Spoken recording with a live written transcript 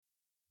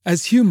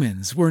As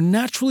humans, we're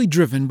naturally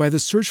driven by the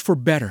search for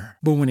better.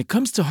 But when it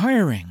comes to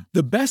hiring,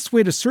 the best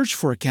way to search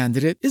for a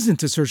candidate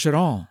isn't to search at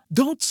all.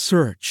 Don't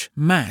search,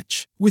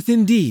 match with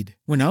Indeed.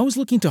 When I was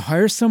looking to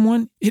hire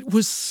someone, it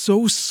was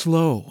so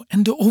slow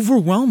and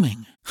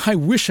overwhelming. I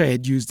wish I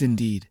had used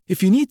Indeed.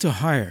 If you need to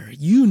hire,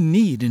 you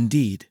need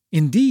Indeed.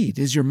 Indeed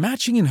is your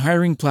matching and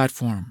hiring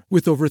platform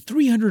with over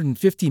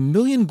 350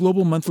 million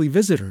global monthly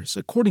visitors,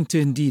 according to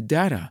Indeed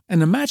data,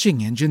 and a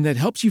matching engine that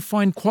helps you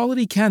find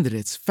quality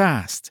candidates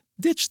fast.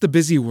 Ditch the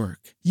busy work.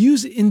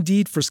 Use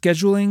Indeed for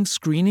scheduling,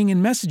 screening,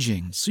 and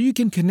messaging so you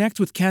can connect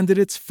with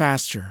candidates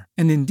faster.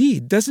 And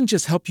Indeed doesn't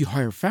just help you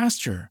hire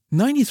faster.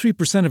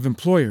 93% of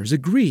employers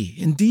agree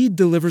Indeed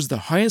delivers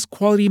the highest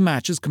quality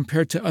matches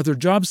compared to other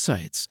job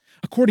sites,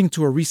 according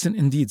to a recent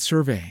Indeed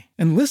survey.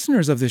 And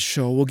listeners of this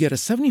show will get a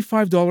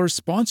 $75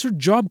 sponsored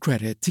job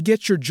credit to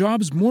get your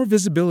jobs more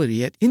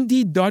visibility at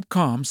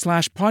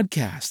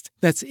Indeed.com/podcast.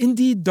 That's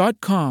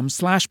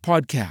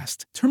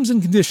Indeed.com/podcast. Terms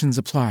and conditions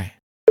apply.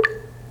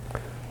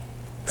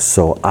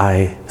 So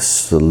I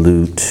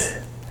salute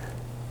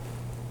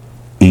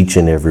each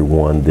and every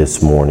one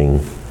this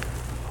morning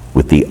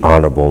with the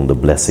honorable and the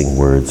blessing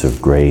words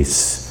of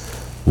grace,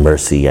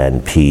 mercy,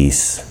 and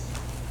peace.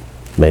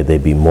 May they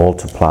be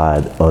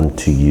multiplied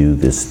unto you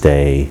this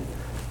day.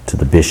 To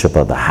the Bishop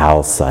of the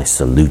House, I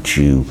salute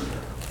you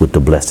with the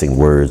blessing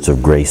words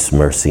of grace,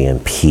 mercy,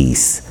 and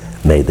peace.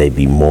 May they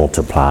be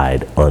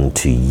multiplied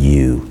unto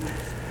you.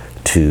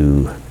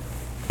 To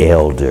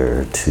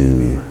Elder,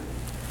 to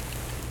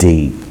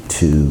Deep,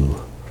 to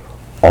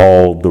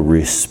all the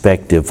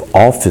respective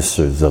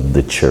officers of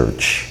the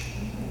church,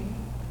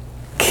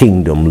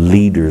 kingdom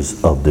leaders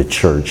of the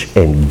church,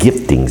 and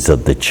giftings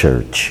of the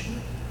church.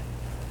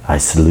 I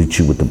salute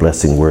you with the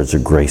blessing words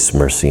of grace,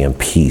 mercy, and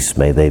peace.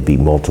 May they be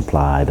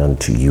multiplied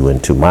unto you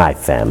and to my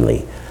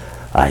family.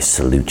 I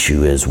salute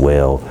you as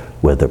well,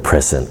 whether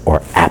present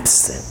or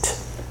absent.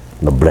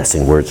 The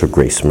blessing words of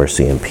grace,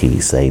 mercy, and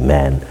peace.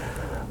 Amen.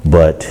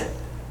 But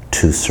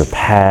to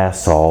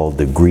surpass all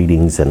the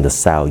greetings and the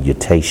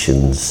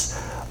salutations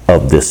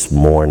of this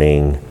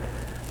morning,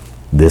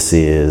 this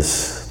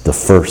is the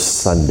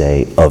first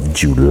Sunday of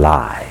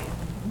July.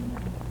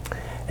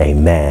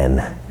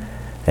 Amen.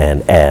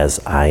 And as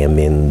I am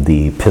in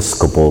the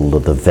Episcopal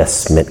of the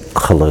vestment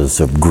colors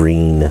of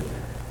green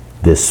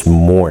this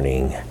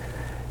morning,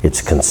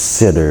 it's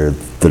considered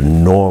the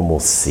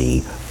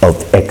normalcy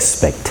of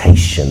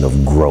expectation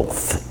of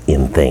growth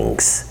in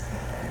things.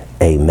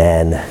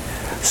 Amen.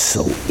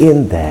 So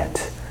in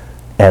that,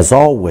 as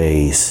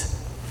always,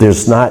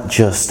 there's not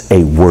just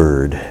a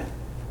word,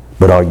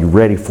 but are you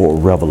ready for a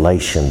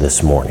revelation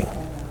this morning?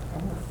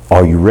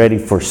 Are you ready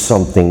for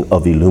something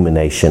of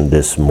illumination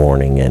this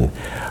morning? And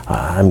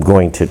I'm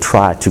going to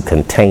try to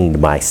contain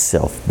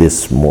myself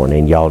this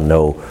morning. Y'all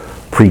know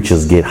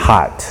preachers get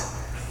hot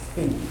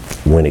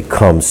when it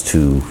comes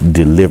to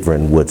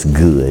delivering what's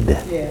good.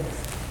 Yes.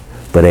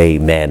 But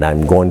amen,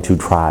 I'm going to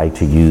try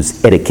to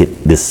use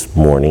etiquette this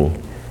morning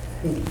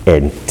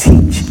and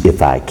teach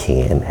if I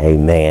can.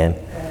 Amen.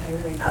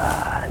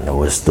 I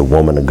know it's the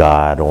woman of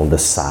God on the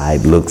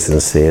side looks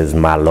and says,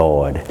 my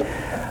Lord.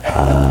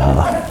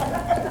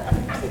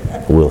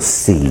 We'll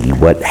see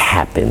what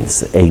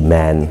happens.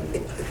 Amen.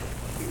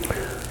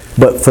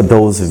 But for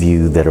those of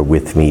you that are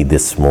with me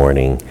this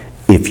morning,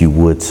 if you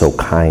would so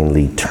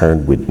kindly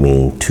turn with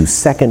me to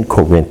 2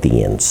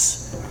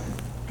 Corinthians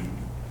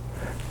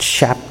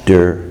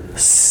chapter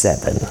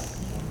 7.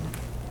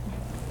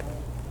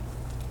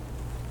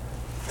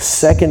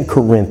 2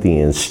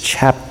 Corinthians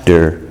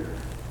chapter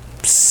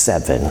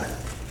 7.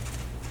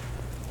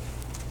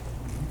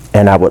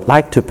 And I would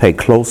like to pay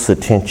close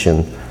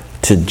attention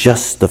to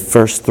just the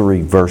first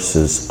 3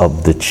 verses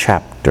of the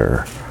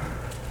chapter.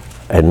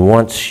 And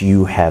once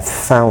you have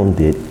found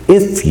it,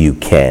 if you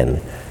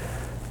can,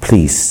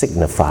 please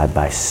signify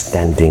by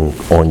standing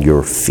on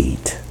your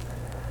feet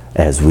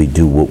as we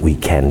do what we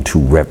can to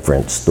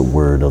reverence the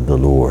word of the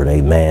Lord.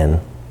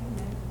 Amen.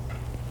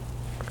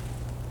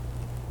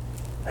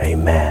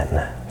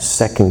 Amen.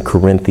 2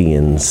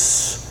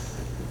 Corinthians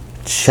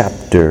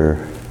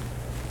chapter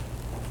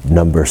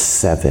number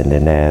 7.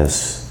 And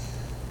as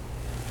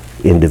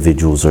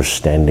individuals are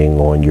standing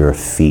on your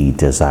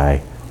feet, as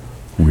I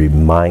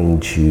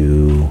remind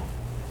you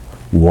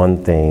one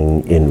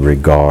thing in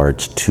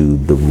regards to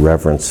the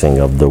reverencing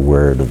of the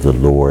word of the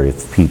Lord,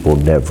 if people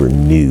never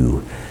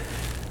knew,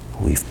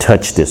 we've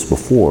touched this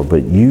before,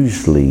 but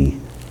usually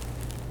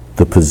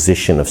the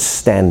position of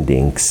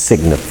standing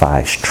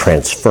signifies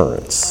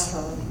transference.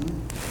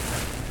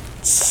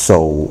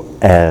 So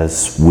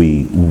as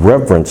we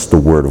reverence the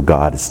word of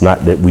God, it's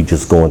not that we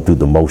just going through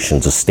the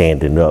motions of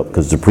standing up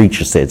because the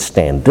preacher said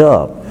stand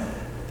up.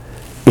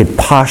 It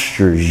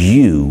postures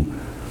you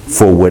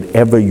for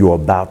whatever you're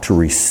about to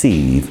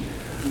receive.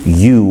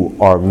 You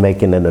are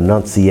making an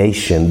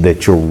enunciation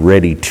that you're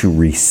ready to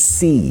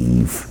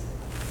receive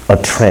a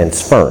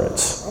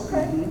transference.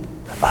 Okay.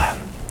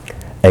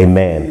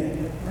 Amen.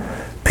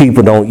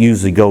 People don't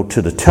usually go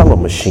to the teller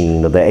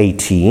machine or the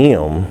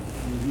ATM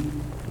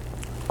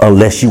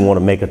unless you want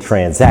to make a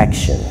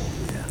transaction.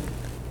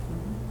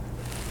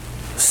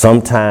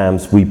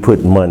 Sometimes we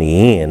put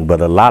money in,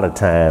 but a lot of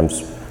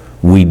times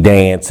we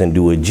dance and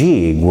do a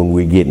jig when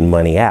we're getting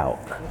money out.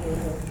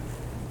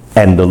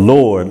 And the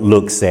Lord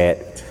looks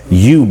at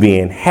you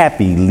being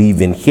happy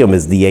leaving him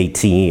as the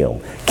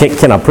ATM.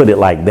 Can I put it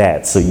like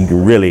that so you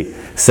can really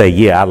say,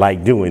 yeah, I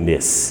like doing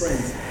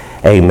this.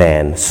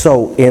 Amen.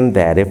 So in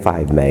that, if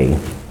I may,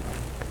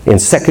 in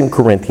 2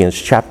 Corinthians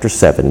chapter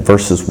 7,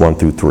 verses 1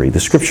 through 3, the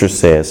scripture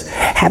says,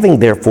 having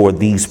therefore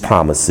these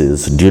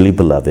promises, dearly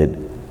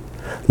beloved,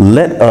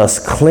 let us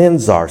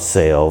cleanse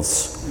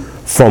ourselves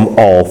from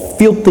all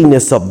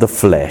filthiness of the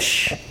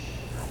flesh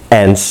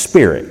and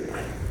spirit,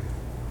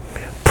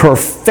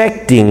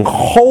 perfecting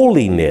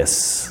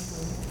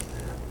holiness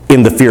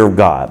in the fear of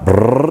God.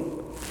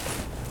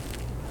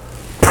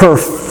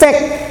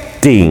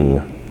 Perfecting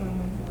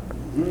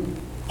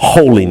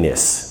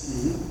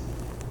holiness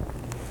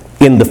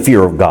in the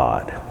fear of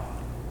God.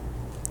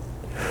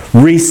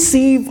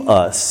 Receive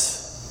us.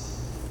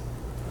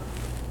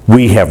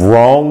 We have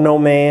wronged no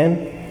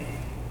man.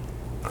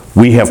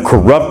 We have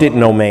corrupted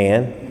no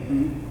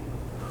man.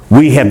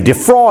 We have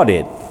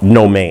defrauded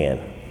no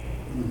man.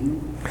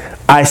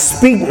 I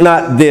speak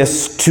not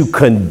this to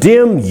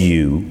condemn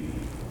you,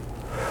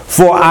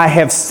 for I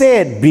have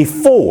said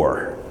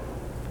before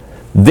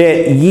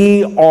that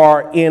ye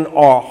are in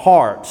our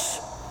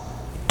hearts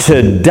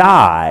to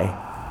die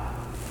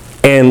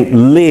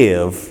and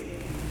live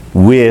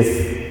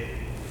with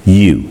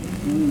you.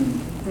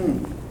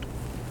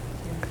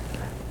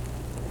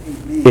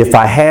 If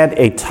I had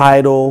a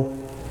title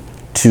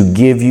to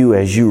give you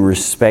as you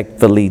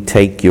respectfully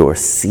take your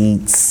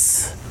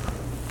seats,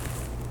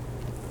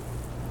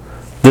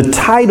 the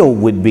title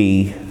would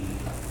be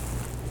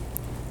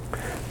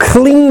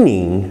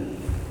Cleaning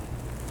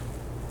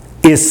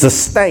is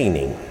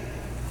Sustaining,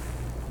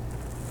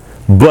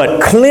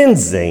 but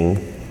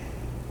Cleansing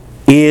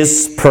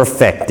is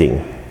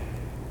Perfecting.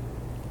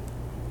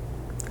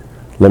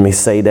 Let me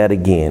say that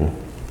again.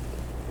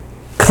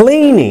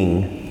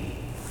 Cleaning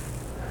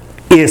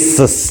is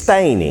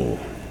sustaining,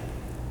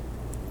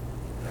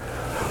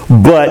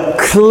 but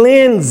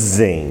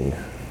cleansing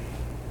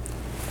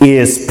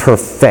is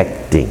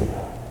perfecting.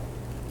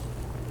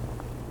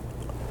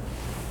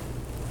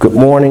 Good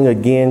morning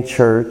again,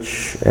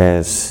 church,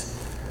 as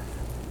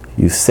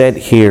you sit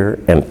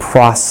here and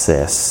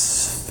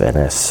process, and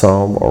as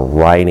some are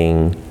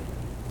writing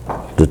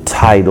the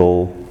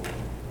title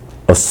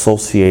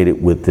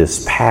associated with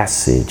this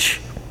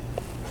passage.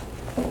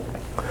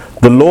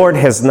 The Lord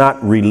has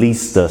not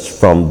released us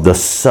from the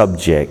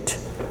subject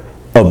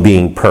of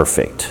being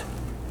perfect.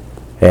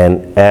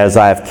 And as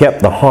I've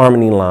kept the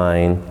harmony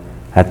line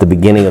at the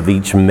beginning of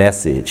each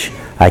message,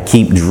 I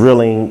keep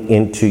drilling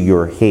into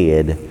your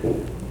head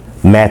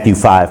Matthew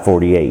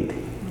 5:48.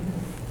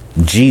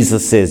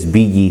 Jesus says,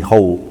 be ye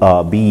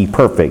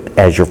perfect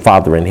as your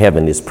Father in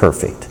heaven is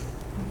perfect.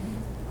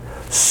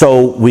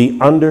 So we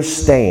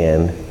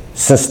understand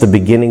since the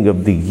beginning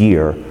of the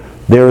year,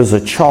 there is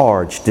a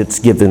charge that's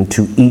given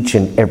to each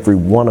and every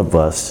one of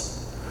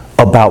us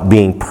about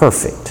being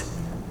perfect.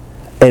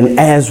 And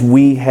as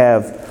we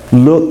have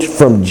looked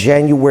from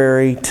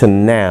January to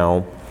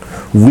now,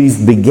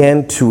 we've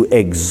begun to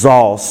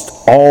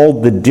exhaust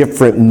all the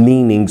different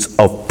meanings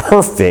of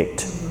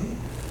perfect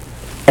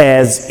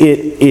as it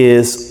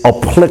is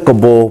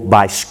applicable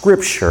by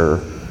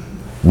Scripture,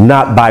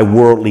 not by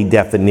worldly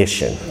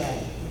definition.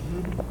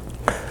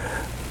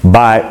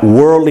 By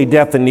worldly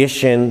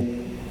definition,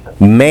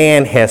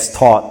 man has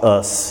taught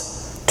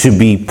us to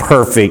be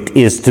perfect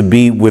is to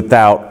be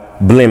without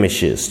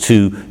blemishes,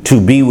 to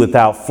be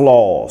without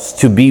flaws,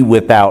 to be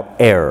without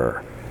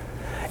error.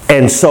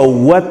 And so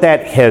what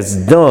that has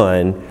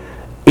done,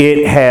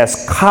 it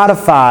has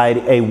codified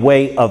a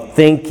way of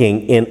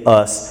thinking in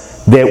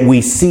us that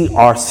we see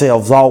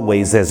ourselves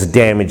always as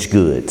damaged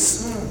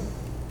goods.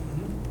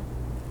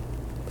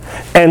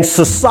 And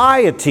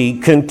society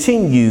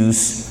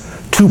continues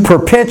to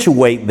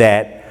perpetuate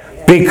that,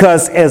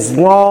 because as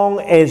long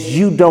as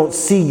you don't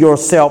see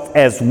yourself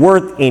as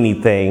worth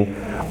anything,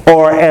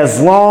 or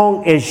as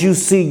long as you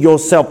see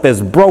yourself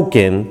as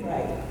broken,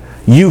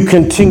 you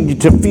continue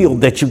to feel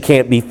that you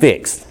can't be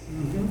fixed.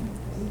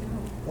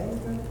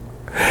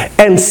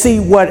 And see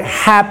what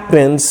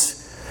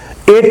happens,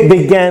 it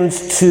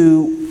begins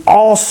to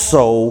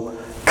also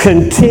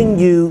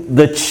continue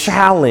the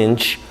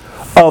challenge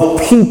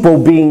of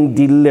people being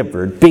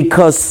delivered,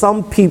 because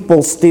some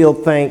people still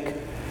think,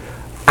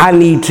 I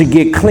need to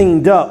get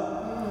cleaned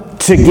up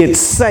to get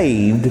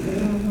saved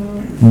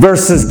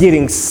versus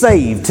getting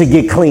saved to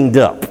get cleaned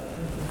up.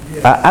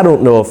 I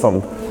don't know if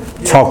I'm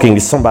talking to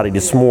somebody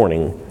this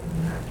morning,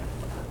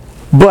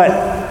 but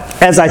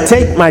as I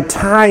take my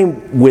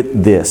time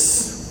with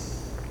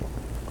this,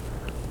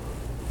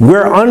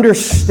 we're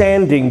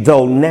understanding,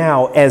 though,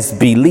 now as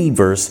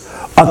believers,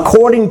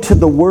 according to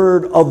the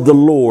word of the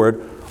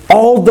Lord,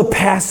 all the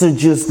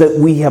passages that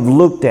we have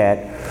looked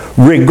at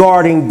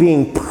regarding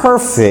being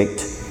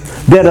perfect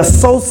that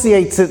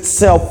associates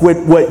itself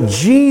with what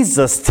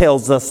Jesus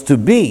tells us to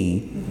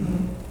be,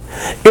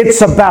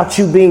 it's about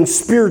you being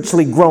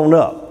spiritually grown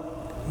up.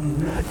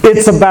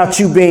 It's about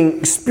you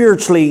being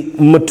spiritually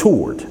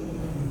matured.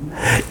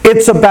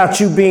 It's about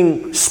you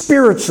being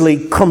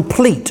spiritually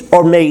complete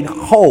or made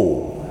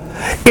whole.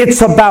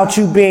 It's about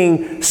you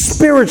being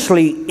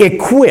spiritually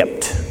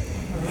equipped.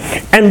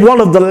 And one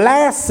of the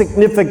last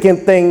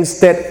significant things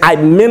that I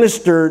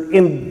ministered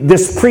in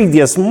this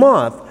previous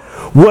month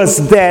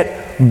was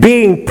that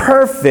being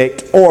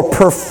perfect or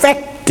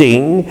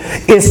perfecting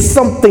is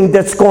something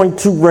that's going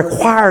to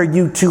require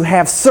you to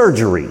have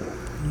surgery.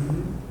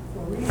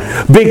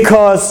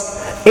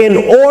 Because in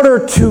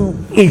order to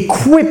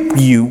equip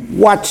you,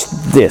 watch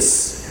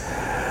this,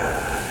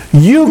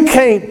 you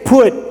can't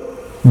put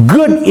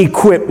good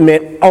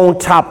equipment on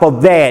top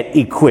of bad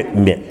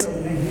equipment.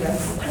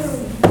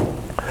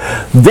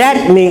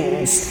 That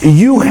means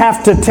you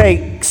have to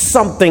take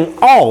something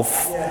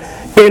off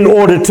in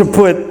order to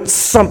put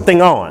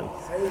something on.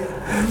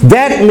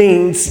 That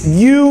means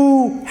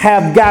you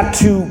have got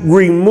to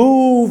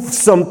remove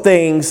some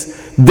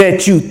things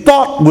that you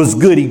thought was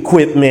good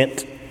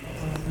equipment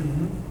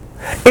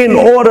in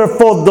order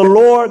for the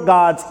Lord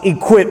God's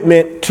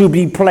equipment to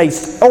be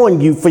placed on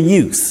you for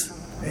use.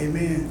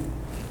 Amen.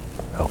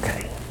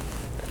 Okay.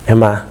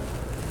 Am I?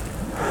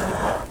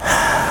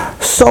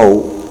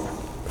 So,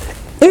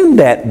 in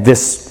that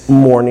this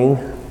morning,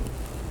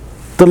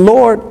 the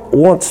Lord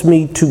wants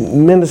me to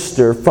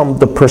minister from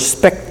the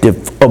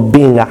perspective of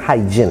being a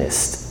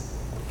hygienist.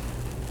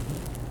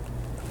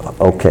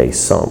 Okay,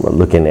 some are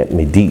looking at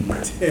me deep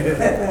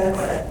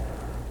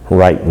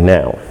right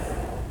now.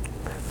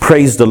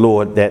 Praise the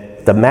Lord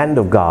that the man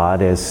of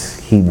God, as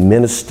he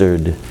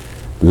ministered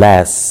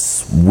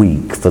last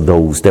week for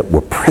those that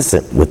were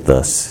present with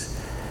us,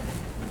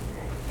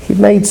 he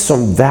made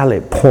some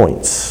valid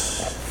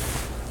points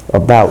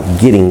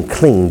about getting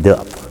cleaned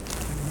up.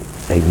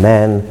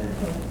 Amen.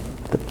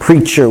 The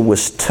preacher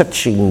was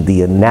touching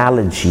the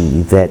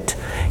analogy that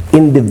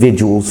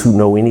individuals who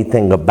know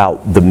anything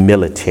about the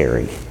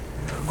military,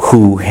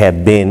 who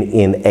have been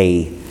in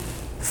a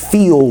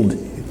field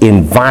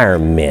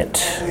environment,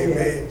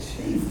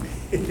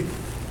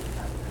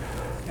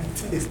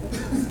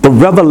 the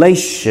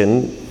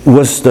revelation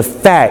was the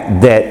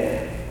fact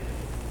that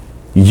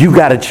you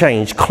got to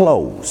change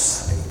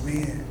clothes.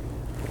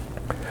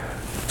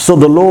 So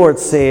the Lord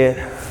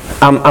said,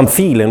 I'm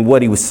feeling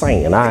what he was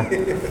saying.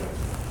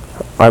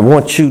 I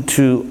want you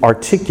to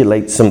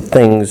articulate some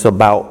things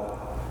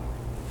about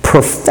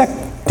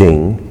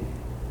perfecting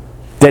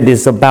that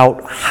is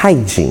about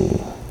hygiene.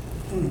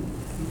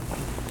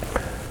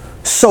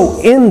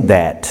 So in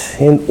that,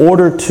 in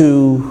order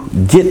to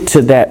get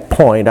to that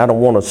point, I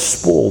don't want to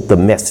spoil the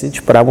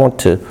message, but I want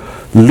to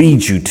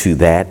lead you to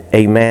that.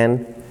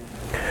 Amen.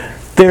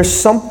 There's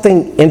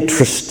something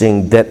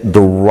interesting that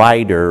the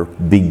writer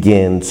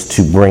begins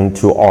to bring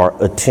to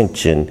our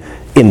attention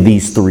in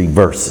these three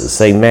verses.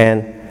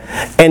 Amen.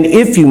 And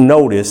if you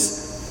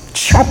notice,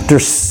 chapter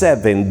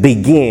 7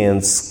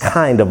 begins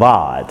kind of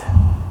odd,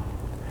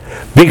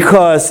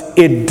 because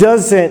it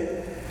doesn't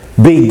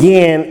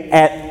begin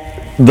at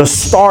the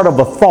start of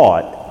a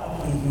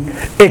thought.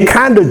 It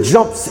kind of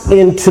jumps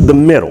into the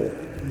middle.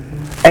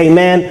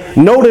 Amen.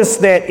 Notice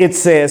that it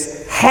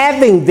says,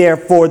 having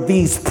therefore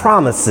these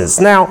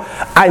promises. Now,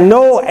 I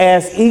know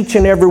as each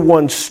and every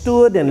one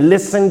stood and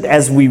listened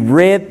as we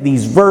read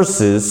these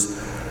verses,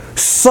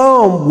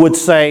 some would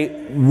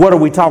say, what are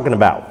we talking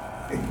about?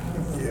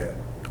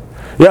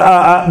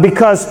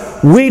 Because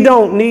we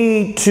don't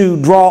need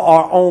to draw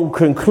our own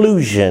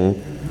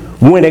conclusion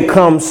when it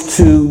comes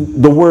to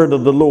the word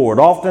of the Lord.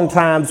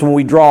 Oftentimes when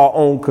we draw our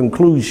own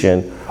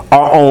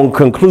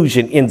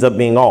conclusion ends up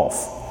being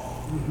off.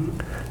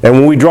 And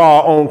when we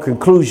draw our own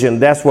conclusion,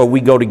 that's where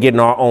we go to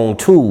getting our own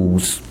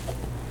tools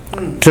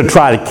to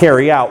try to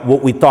carry out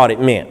what we thought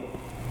it meant.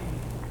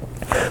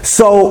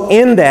 So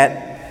in that,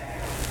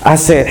 I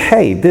said,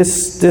 hey,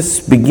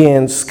 this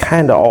begins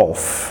kind of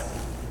off.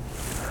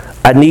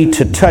 I need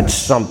to touch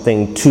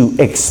something to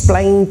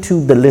explain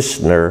to the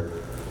listener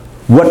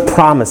what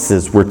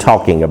promises we're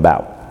talking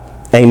about.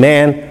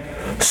 Amen.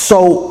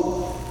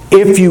 So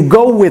if you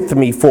go with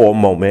me for a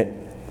moment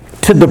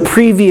to the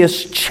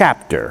previous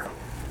chapter,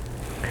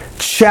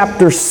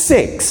 chapter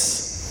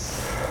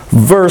 6,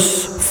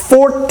 verse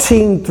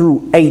 14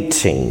 through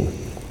 18,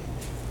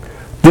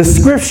 the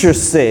scripture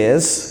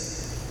says,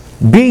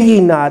 be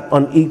ye not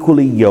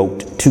unequally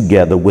yoked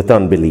together with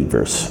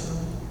unbelievers.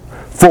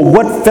 For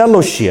what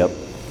fellowship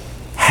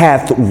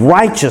hath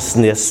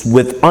righteousness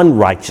with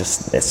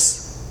unrighteousness?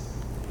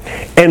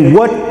 And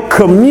what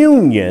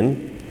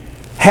communion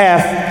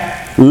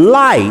hath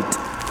light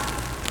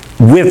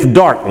with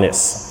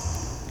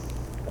darkness?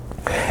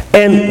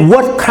 And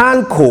what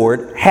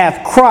concord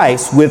hath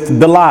Christ with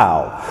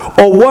Belial?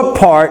 Or what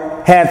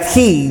part hath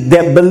he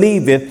that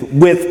believeth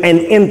with an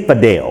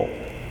infidel?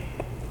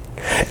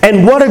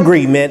 And what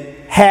agreement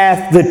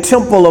hath the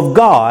temple of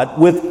God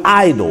with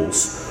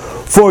idols?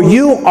 For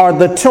you are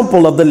the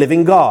temple of the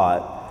living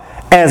God.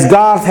 As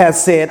God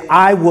has said,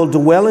 I will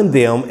dwell in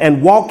them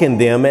and walk in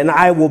them, and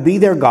I will be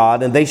their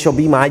God, and they shall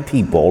be my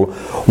people.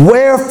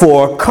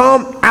 Wherefore,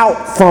 come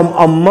out from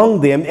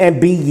among them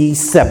and be ye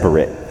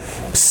separate,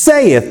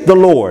 saith the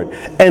Lord,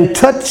 and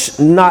touch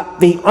not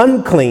the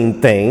unclean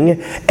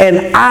thing,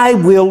 and I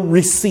will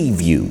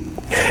receive you,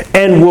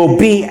 and will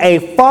be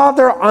a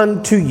father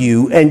unto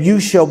you, and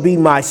you shall be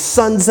my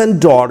sons and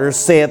daughters,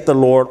 saith the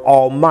Lord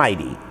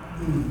Almighty.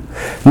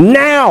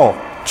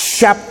 Now,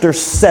 chapter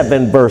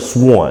 7, verse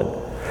 1.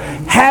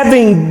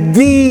 Having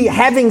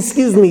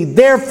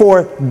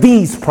therefore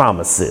these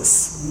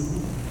promises.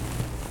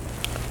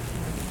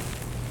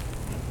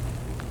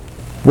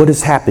 What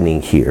is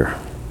happening here?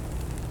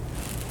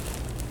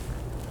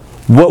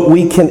 What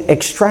we can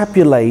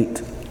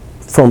extrapolate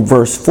from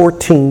verse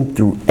 14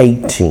 through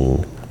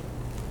 18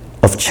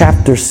 of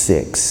chapter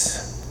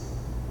 6,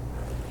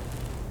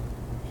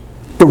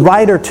 the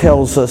writer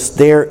tells us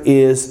there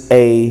is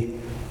a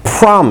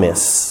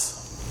promise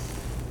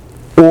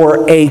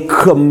or a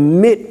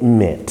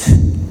commitment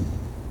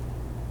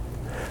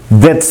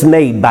that's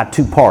made by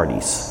two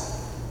parties.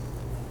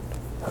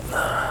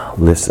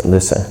 Listen.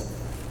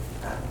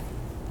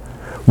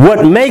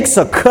 What makes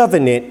a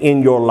covenant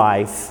in your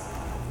life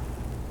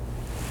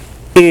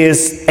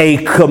is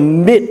a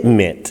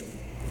commitment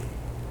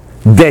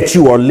that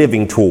you are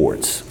living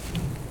towards.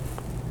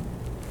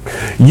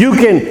 You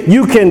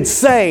can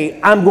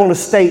say, I'm going to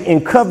stay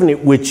in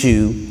covenant with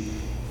you,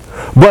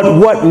 but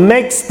what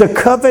makes the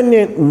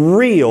covenant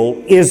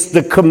real is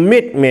the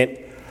commitment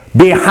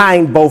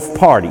behind both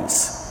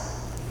parties.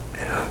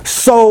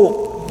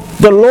 So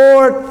the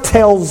Lord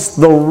tells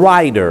the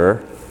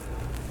writer,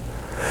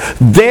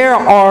 there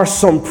are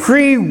some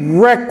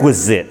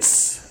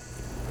prerequisites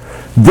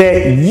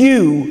that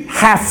you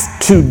have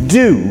to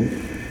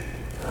do,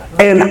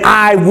 and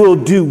I will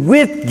do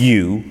with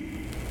you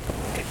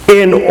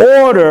in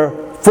order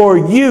for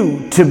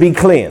you to be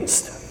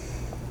cleansed.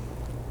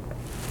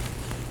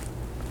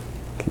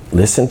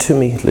 Listen to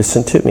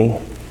me.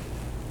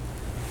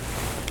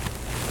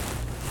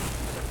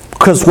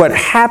 Because what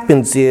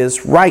happens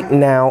is right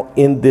now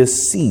in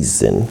this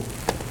season,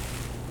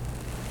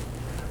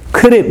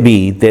 could it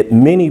be that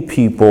many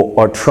people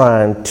are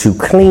trying to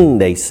clean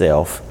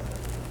themselves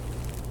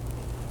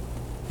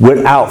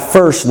without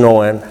first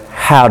knowing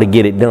how to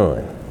get it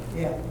done?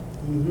 Yeah.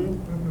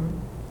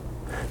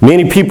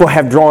 Many people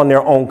have drawn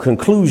their own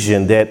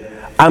conclusion that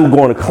I'm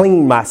going to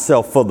clean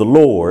myself for the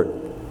Lord,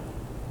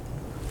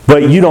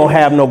 but you don't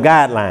have no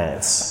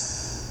guidelines.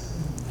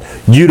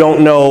 You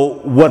don't know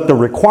what the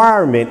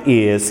requirement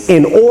is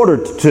in order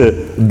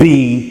to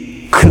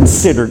be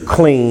considered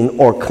clean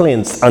or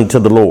cleansed unto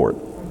the Lord.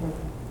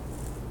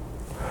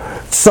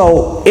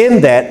 So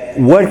in that,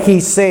 what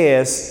he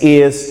says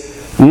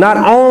is, not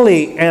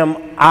only am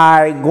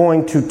I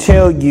going to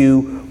tell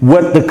you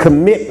what the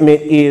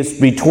commitment is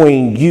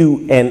between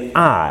you and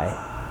I,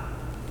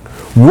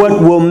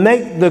 what will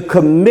make the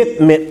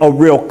commitment a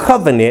real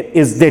covenant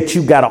is that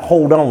you got to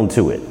hold on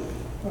to it.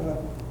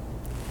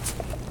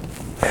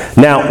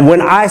 Now,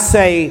 when I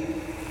say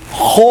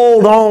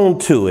hold on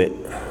to it,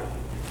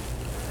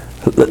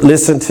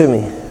 listen to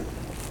me.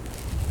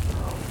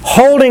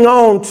 Holding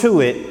on to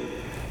it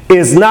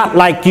is not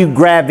like you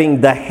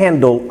grabbing the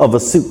handle of a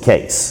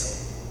suitcase.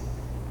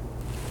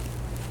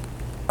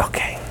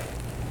 Okay.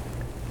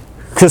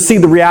 Because see,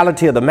 the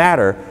reality of the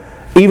matter,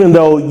 even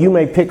though you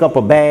may pick up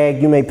a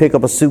bag, you may pick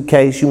up a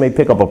suitcase, you may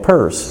pick up a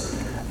purse,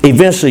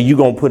 eventually you're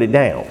going to put it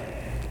down.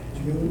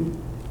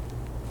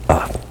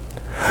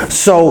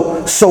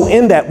 So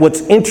in that,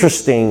 what's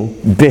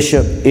interesting,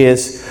 Bishop,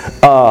 is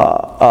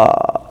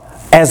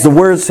as the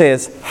word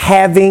says,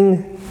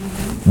 having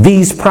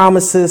these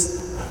promises,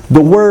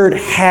 the word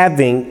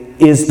having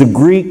is the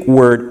Greek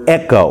word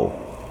echo,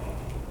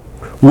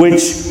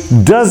 which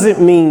doesn't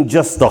mean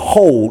just to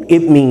hold,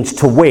 it means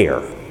to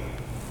wear.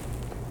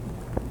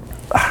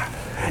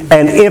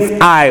 And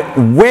if I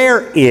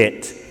wear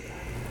it,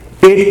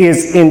 it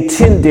is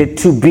intended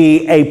to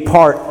be a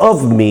part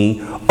of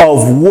me,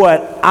 of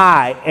what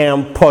I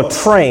am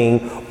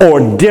portraying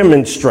or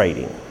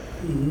demonstrating.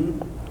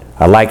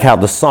 I like how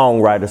the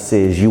songwriter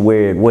says, you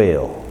wear it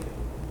well.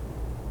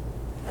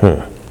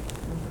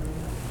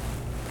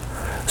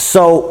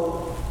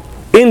 So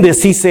in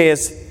this, he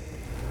says,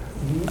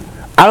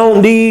 I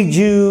don't need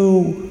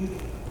you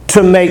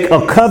to make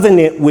a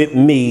covenant with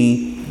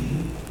me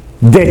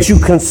that you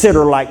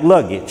consider like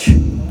luggage.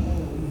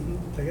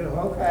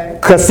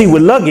 Because see,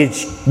 with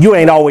luggage, you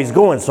ain't always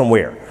going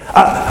somewhere.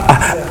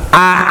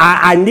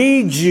 I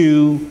need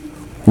you,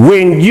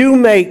 when you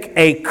make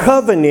a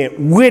covenant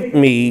with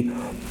me,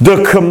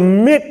 the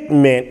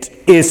commitment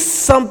is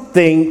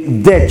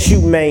something that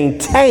you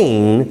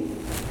maintain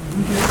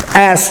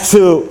as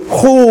to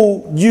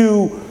who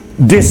you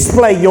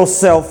display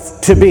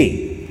yourself to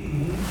be.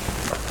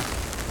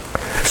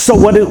 So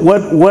what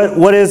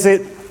is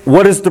it?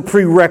 What is the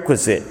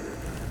prerequisite?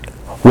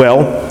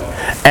 Well,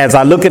 as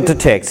I look at the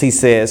text, he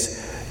says,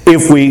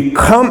 if we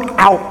come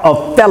out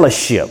of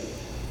fellowship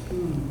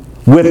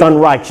with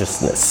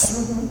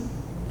unrighteousness,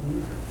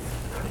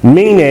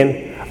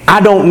 Meaning, I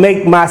don't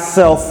make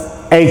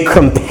myself a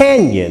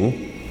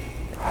companion,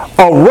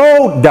 a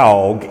road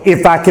dog,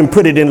 if I can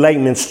put it in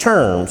layman's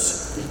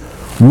terms,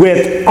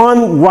 with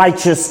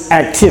unrighteous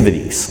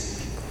activities.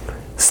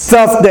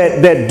 Stuff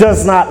that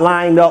does not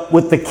line up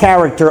with the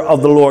character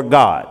of the Lord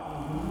God.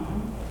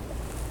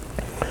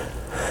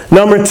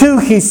 Number 2,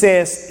 he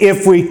says,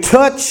 if we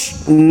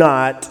touch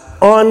not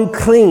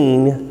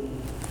unclean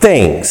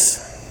things.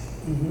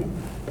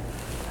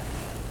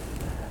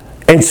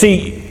 And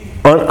see,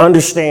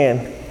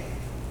 understand,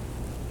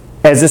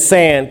 as it's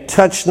saying,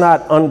 touch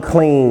not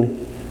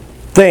unclean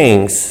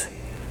things,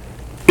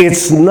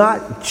 it's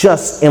not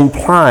just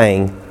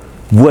implying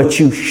what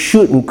you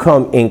shouldn't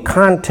come in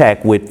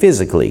contact with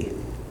physically.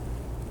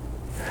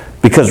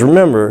 Because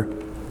remember,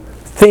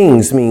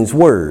 things means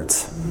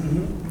words.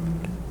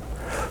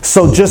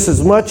 So just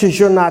as much as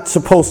you're not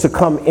supposed to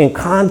come in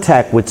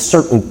contact with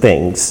certain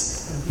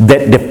things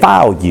that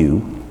defile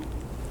you,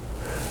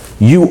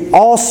 you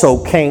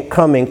also can't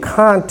come in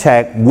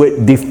contact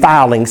with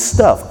defiling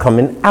stuff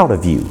coming out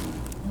of you.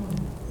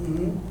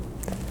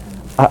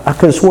 I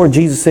could have swore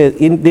Jesus said,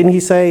 didn't he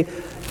say,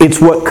 it's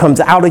what comes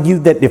out of you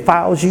that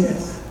defiles you?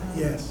 Yes.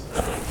 Yes.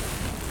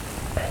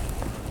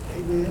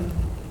 Amen.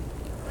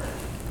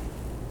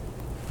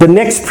 The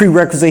next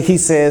prerequisite, he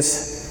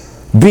says,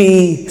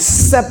 be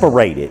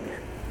separated.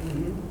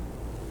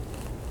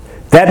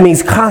 That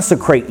means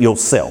consecrate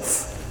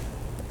yourself.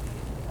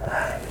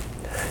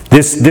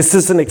 This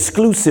isn't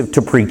exclusive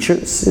to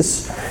preachers.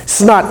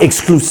 It's not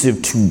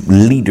exclusive to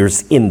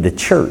leaders in the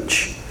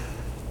church.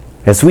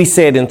 As we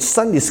said in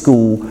Sunday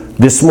school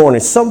this morning,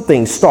 some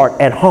things start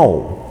at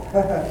home.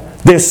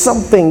 There's some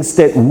things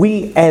that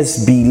we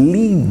as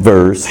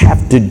believers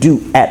have to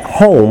do at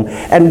home.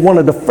 And one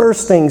of the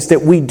first things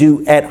that we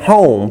do at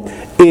home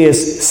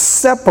is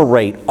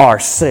separate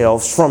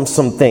ourselves from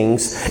some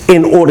things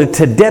in order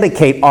to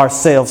dedicate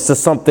ourselves to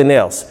something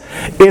else.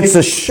 It's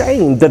a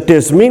shame that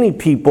there's many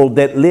people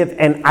that live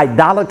an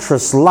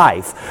idolatrous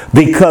life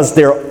because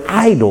they're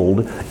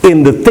idled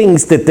in the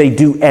things that they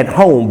do at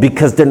home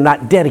because they're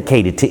not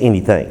dedicated to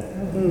anything.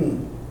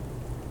 Amen.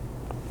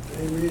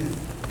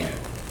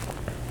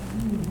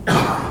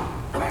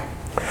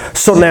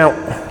 So now,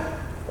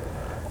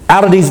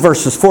 out of these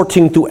verses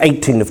 14 through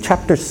 18 of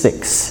chapter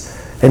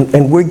 6,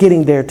 and we're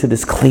getting there to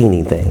this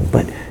cleaning thing,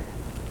 but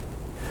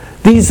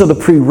these are the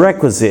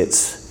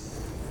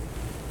prerequisites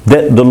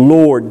that the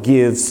Lord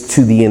gives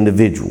to the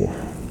individual.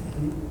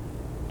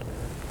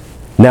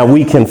 Now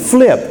we can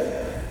flip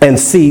and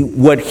see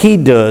what he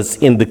does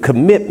in the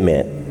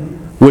commitment,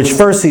 which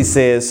first he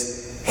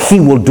says,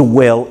 he will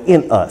dwell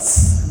in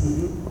us.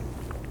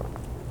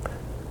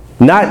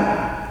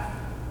 Not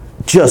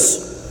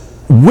just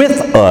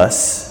with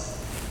us,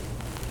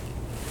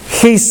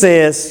 he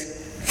says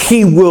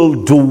he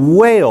will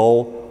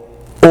dwell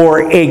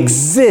or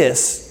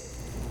exist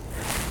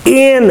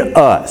in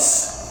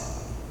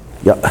us.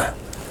 Yeah.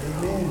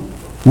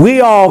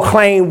 We all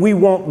claim we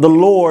want the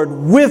Lord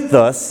with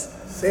us,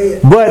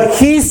 but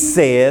he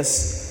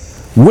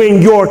says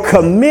when you're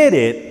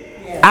committed,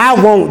 I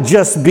won't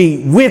just be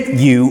with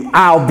you,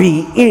 I'll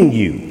be in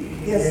you.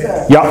 Yes,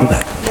 sir.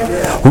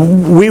 Yeah.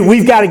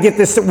 We've got to get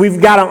this,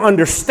 we've got to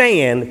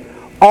understand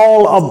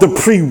all of the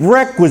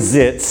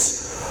prerequisites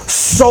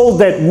so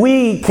that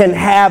we can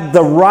have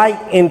the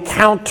right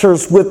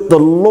encounters with the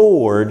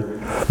Lord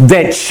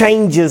that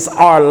changes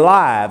our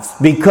lives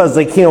because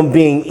of him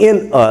being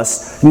in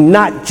us,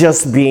 not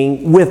just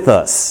being with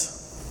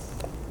us.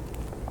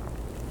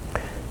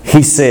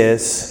 He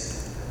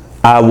says,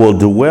 I will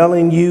dwell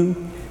in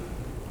you.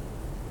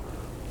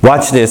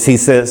 Watch this. He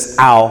says,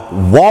 I'll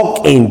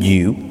walk in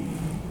you,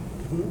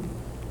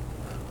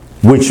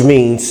 which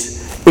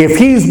means if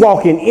he's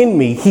walking in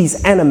me,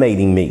 he's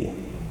animating me.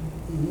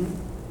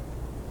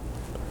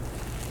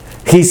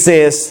 He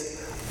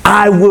says,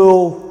 I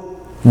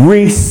will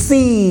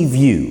receive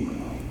you.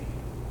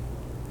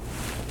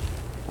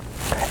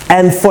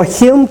 And for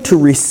him to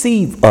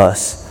receive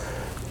us,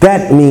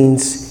 that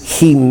means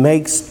he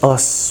makes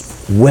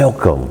us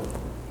welcome.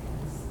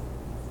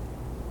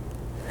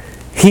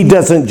 He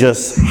doesn't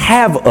just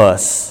have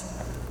us,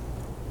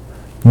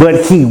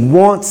 but he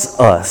wants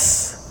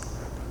us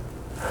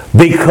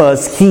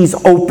because he's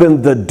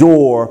opened the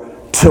door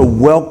to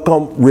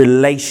welcome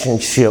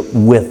relationship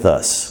with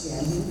us.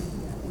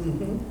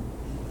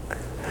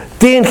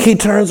 Then he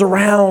turns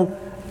around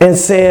and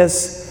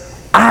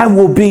says, I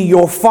will be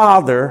your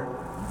father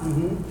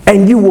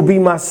and you will be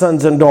my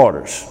sons and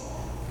daughters.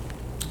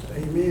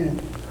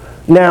 Amen.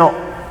 Now,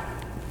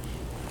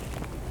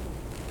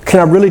 can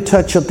I really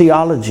touch your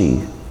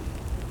theology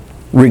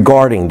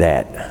regarding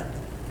that?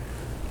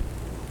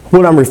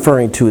 What I'm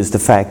referring to is the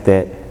fact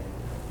that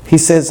he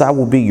says, I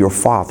will be your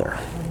father.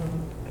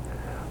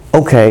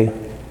 Okay,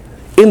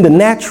 in the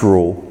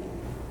natural,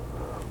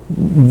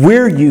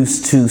 we're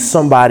used to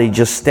somebody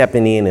just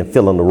stepping in and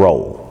filling the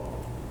role.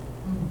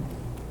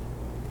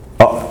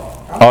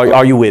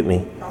 Are you with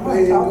me?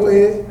 Go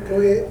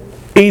ahead.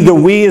 Either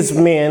we as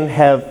men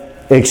have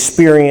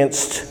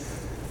experienced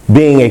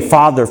being a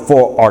father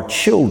for our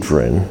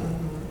children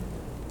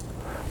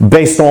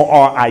based on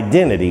our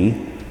identity.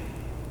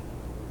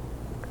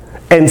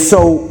 And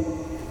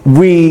so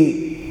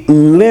we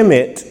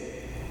limit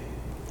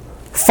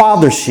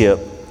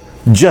fathership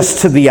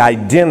just to the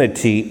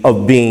identity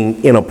of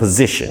being in a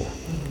position.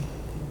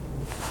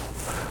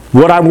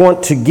 What I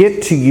want to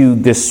get to you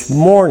this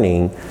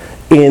morning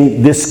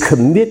in this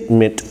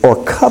commitment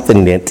or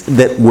covenant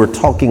that we're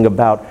talking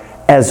about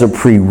as a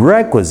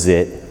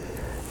prerequisite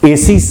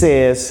is he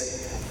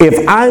says,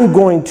 if I'm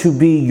going to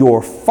be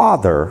your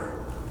father,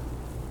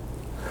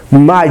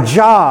 my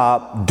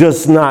job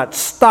does not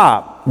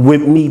stop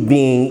with me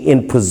being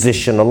in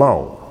position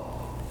alone.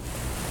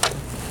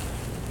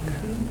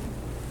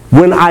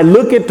 When I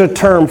look at the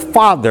term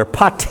father,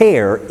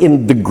 pater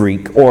in the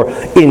Greek or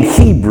in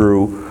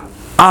Hebrew,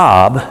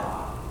 Ab,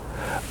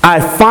 I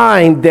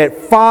find that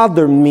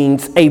father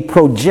means a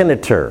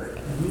progenitor.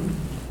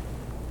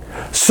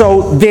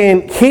 So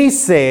then he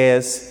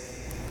says,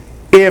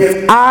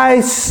 if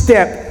I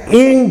step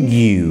in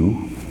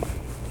you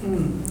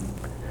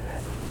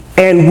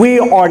and we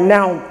are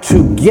now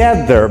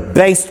together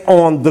based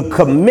on the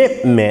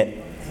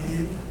commitment,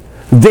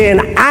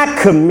 then I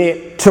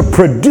commit to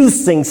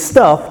producing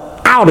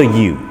stuff out of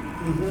you.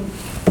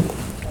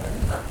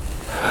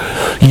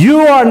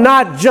 You are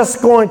not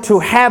just going to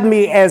have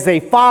me as a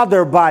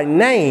father by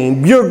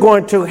name, you're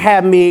going to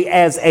have me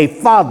as a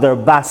father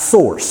by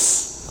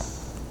source.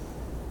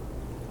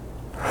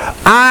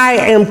 I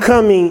am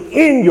coming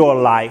in your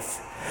life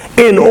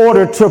in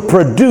order to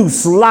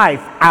produce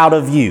life out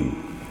of you.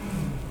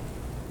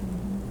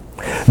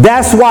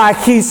 That's why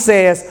he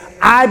says,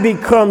 I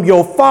become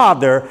your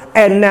father,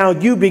 and now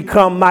you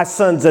become my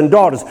sons and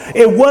daughters.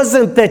 It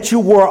wasn't that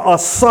you were a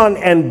son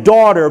and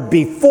daughter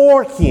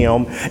before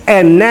him,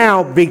 and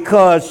now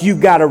because you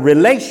got a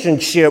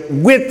relationship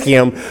with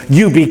him,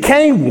 you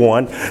became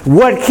one.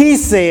 What he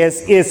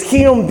says is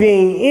him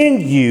being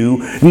in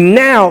you,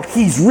 now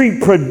he's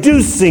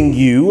reproducing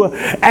you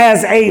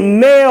as a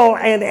male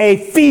and a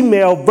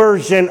female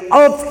version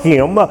of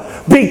him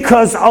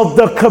because of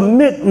the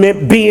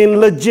commitment being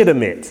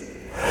legitimate.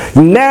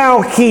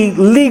 Now he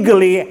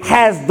legally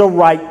has the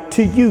right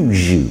to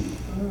use you.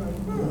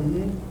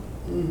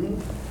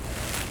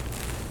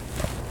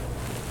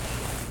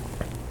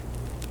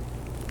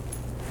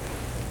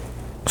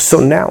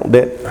 So now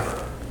that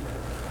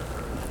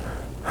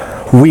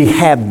we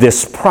have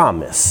this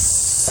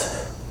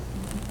promise,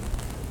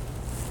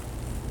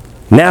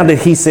 now that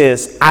he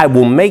says, I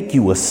will make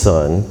you a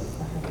son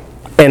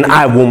and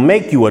I will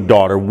make you a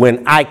daughter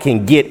when I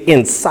can get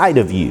inside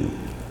of you,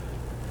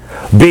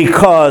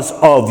 because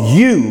of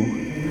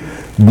you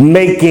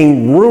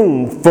making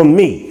room for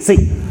me.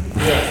 See,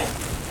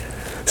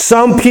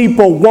 some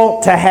people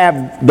want to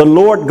have the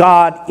Lord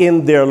God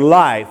in their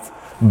life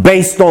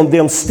based on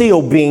them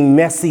still being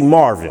messy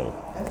Marvin.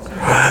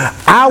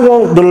 I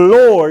want the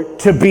Lord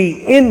to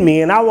be in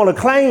me, and I want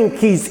to claim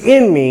he's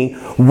in me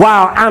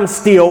while I'm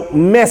still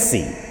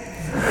messy.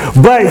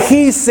 But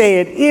he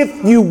said,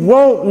 if you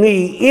want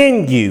me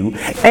in you,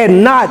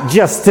 and not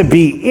just to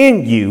be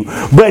in you,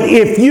 but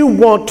if you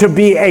want to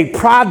be a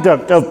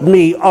product of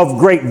me of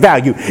great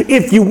value,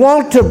 if you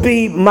want to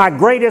be my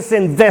greatest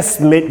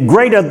investment,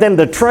 greater than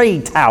the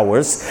trade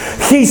towers,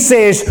 he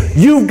says,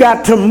 you've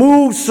got to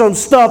move some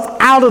stuff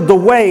out of the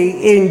way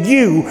in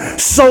you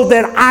so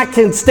that I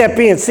can step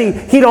in. See,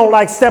 he don't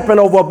like stepping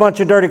over a bunch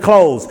of dirty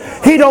clothes.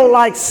 He don't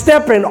like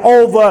stepping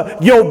over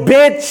your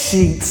bed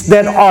sheets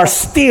that are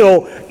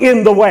still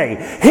in the way.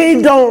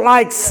 He don't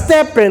like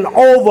stepping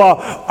over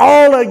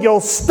all of your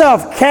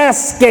stuff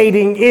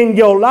cascading in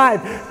your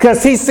life,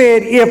 because he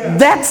said, if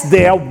that's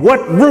there,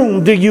 what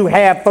room do you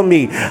have for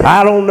me?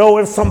 I don't know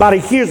if somebody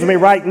hears me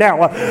right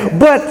now,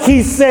 but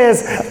he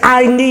says,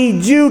 I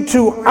need you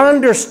to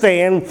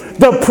understand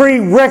the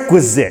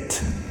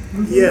prerequisite.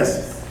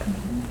 Yes.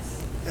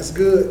 That's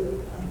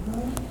good.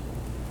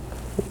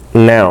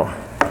 Now,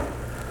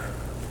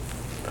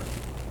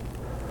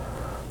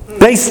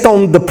 based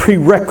on the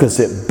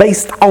prerequisite,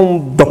 based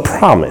on the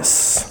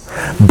promise,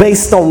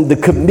 based on the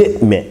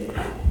commitment,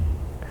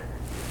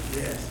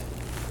 Yes.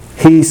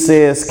 he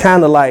says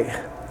kind of like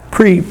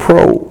pro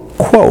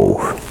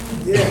quo.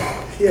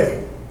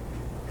 Yeah.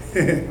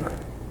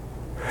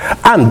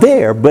 I'm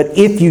there, but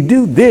if you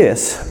do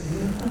this,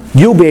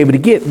 you'll be able to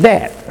get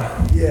that.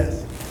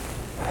 Yes.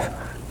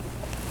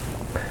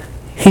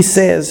 He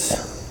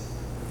says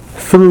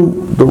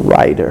through the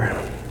writer,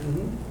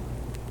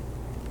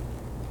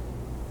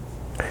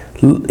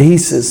 he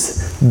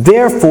says,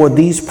 therefore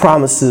these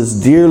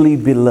promises, dearly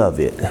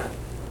beloved,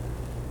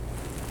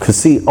 because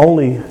see,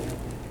 only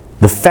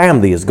the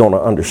family is going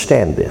to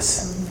understand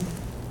this.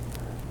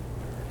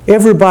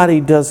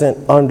 Everybody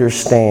doesn't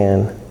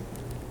understand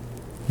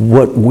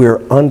what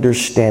we're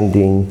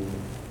understanding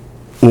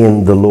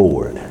in the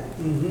Lord.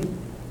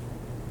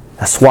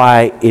 That's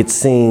why it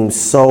seems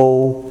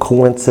so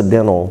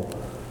coincidental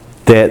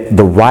that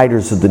the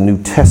writers of the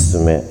New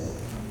Testament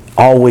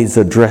always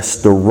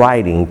address the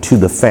writing to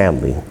the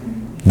family,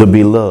 the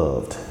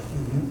beloved.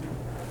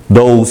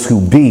 those who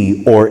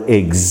be or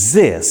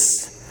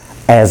exist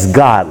as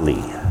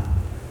godly.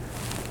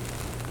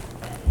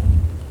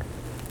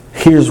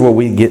 Here's where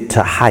we get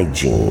to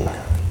hygiene.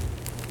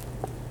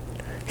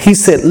 He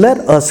said, let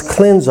us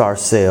cleanse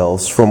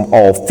ourselves from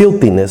all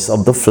filthiness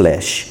of the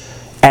flesh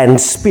and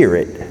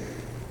spirit,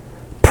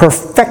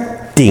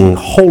 perfecting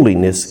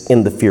holiness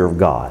in the fear of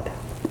God.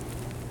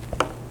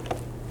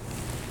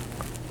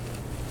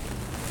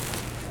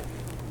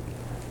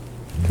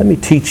 Let me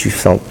teach you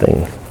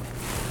something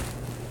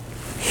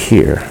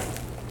here.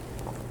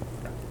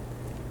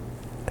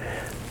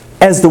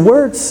 As the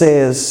word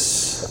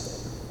says,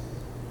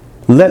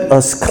 let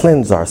us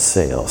cleanse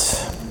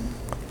ourselves.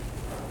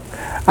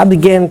 I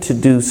began to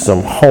do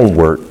some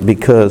homework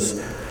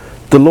because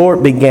the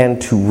Lord began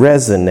to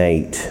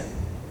resonate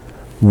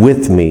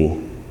with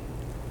me.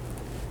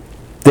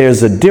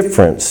 There's a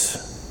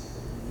difference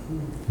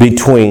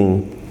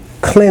between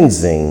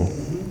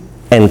cleansing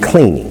and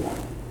cleaning.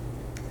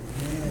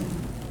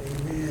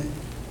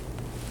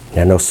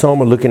 I know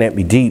some are looking at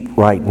me deep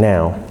right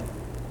now,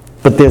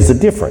 but there's a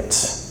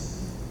difference.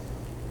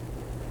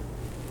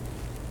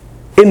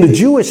 In the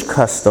Jewish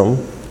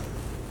custom,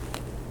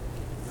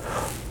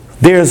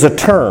 there's a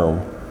term,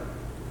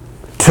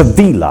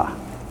 tevilah.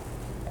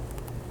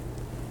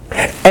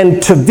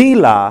 And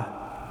tevilah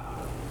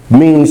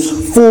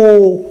means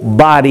full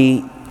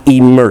body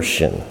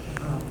immersion.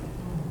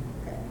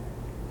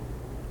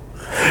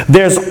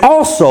 There's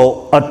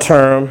also a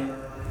term,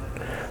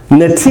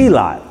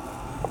 netilat,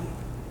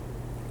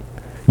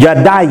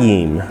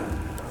 yadayim,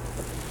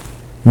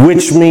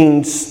 which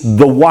means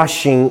the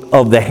washing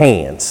of the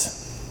hands.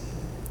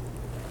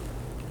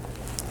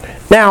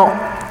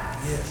 Now,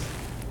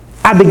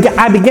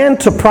 I began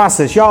to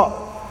process,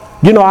 y'all,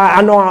 you know,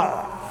 I know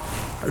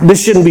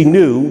this shouldn't be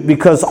new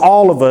because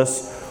all of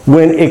us,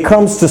 when it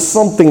comes to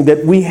something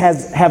that we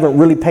haven't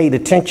really paid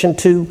attention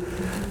to,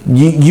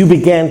 you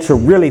began to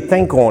really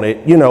think on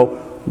it, you know,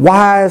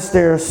 why is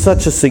there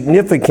such a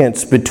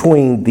significance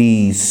between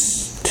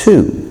these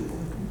two?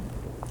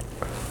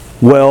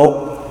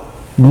 Well,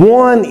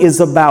 one is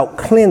about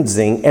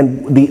cleansing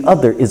and the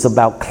other is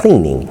about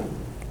cleaning.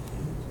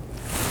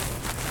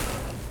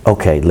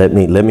 Okay, let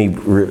me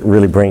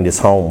really bring this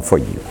home for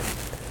you.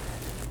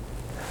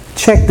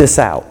 Check this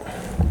out.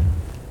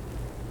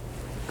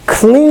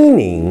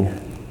 Cleaning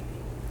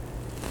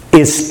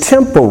is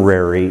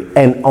temporary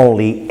and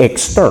only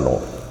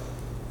external.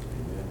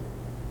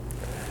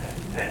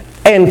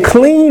 And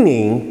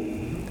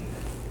cleaning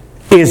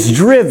is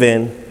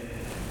driven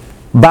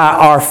by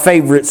our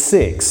favorite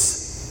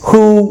six: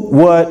 who,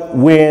 what,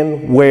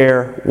 when,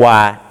 where,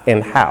 why,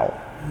 and how.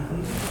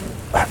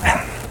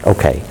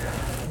 Okay.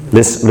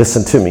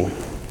 Listen to me.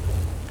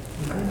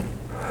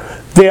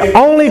 The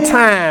only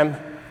time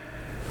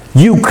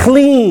you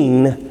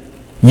clean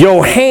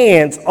your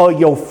hands or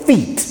your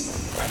feet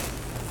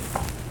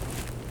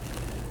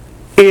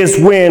is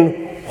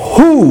when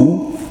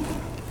who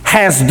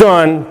has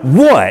done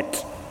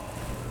what,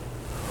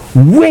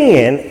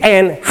 when,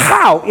 and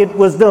how it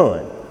was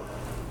done.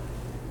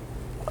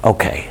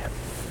 Okay.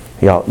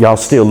 Y'all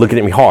still looking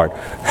at me hard.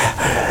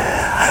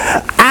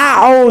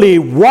 I only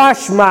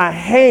wash my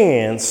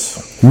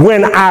hands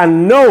when I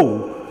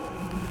know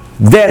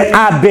that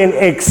I've been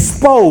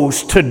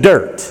exposed to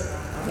dirt.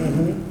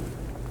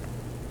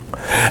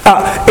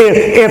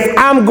 If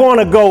I'm going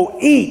to go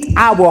eat,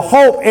 I will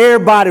hope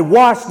everybody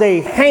wash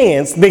their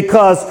hands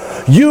because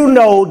you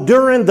know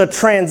during the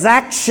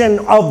transaction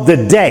of the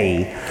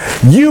day,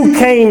 you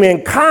came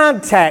in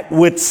contact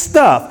with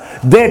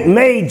stuff that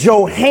made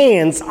your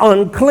hands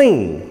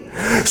unclean.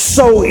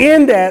 So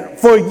in that,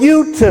 for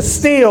you to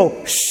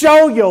still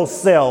show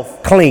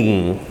yourself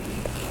clean,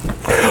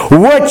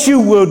 what you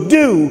will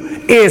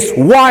do is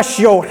wash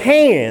your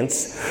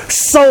hands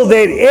so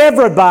that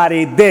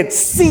everybody that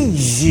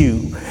sees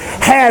you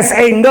has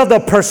another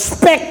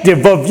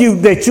perspective of you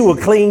that you're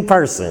a clean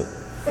person.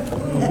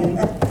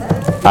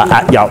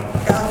 Y'all.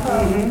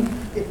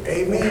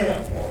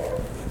 Amen.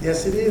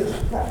 Yes, it is.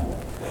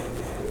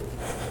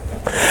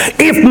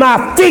 If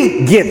my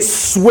feet get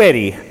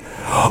sweaty,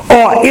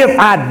 or if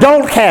I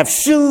don't have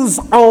shoes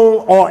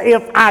on, or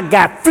if I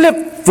got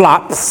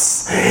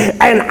flip-flops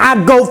and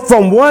I go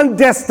from one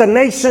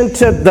destination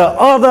to the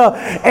other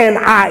and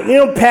I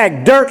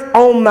impact dirt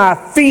on my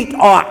feet or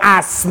I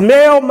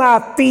smell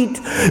my feet,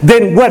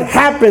 then what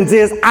happens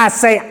is I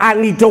say I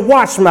need to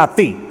wash my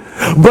feet.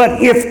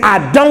 But if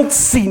I don't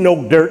see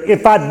no dirt,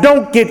 if I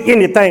don't get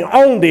anything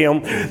on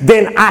them,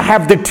 then I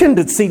have the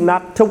tendency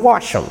not to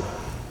wash them.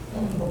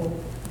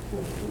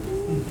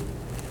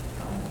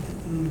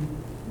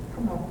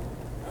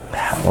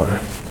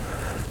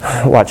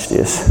 Watch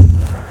this.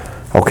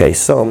 Okay,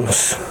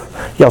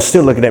 y'all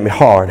still looking at me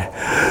hard.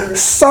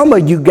 Some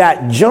of you got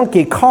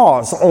junky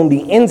cars on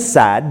the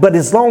inside, but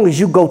as long as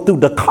you go through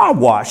the car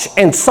wash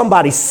and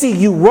somebody see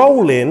you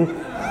rolling,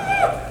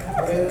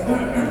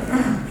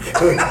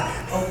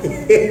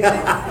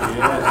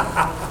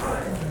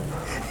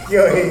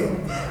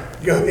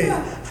 Go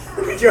ahead.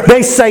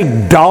 they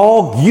say,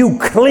 dog, you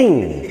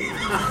clean.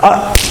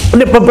 But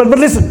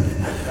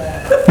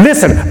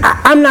listen,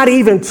 I'm not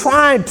even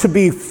trying to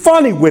be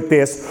funny with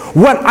this.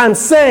 What I'm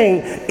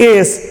saying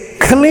is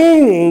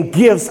cleaning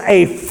gives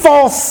a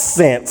false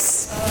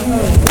sense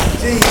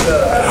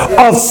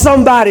of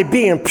somebody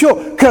being pure,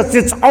 because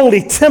it's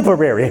only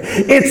temporary.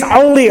 It's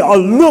only a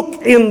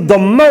look in the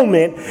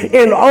moment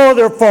in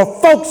order for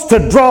folks to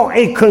draw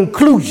a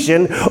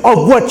conclusion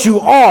of what you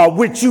are,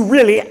 which you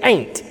really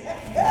ain't.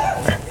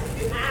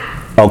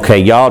 Okay,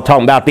 y'all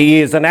talking about the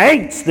is and the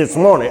ain'ts this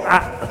morning.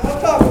 I'll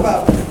talk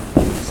about it.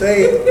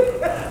 Say it.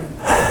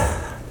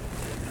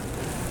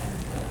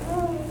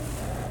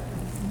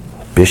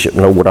 Bishop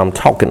know what I'm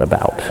talking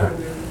about.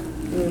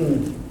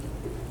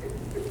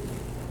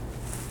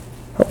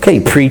 Okay,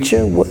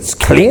 preacher, what's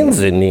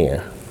cleansing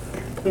there?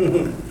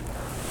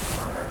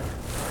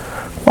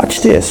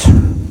 Watch this.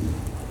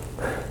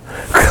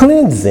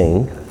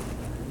 Cleansing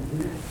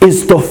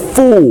is the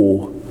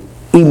full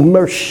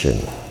immersion.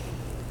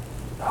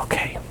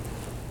 Okay.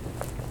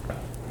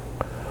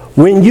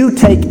 When you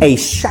take a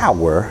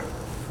shower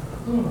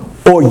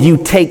or you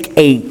take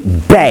a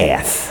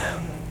bath,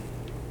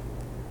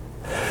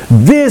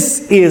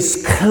 this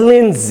is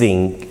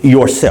cleansing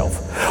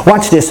yourself.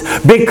 Watch this,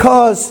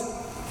 because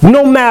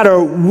no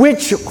matter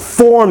which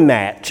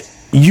format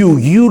you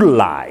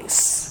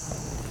utilize,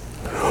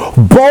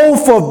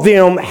 both of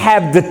them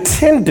have the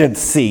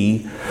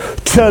tendency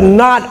to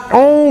not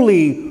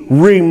only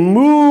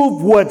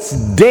remove what's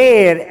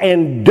dead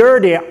and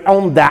dirty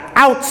on the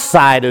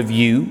outside of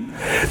you,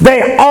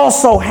 they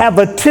also have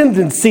a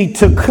tendency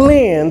to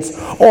cleanse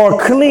or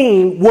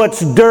clean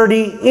what's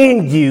dirty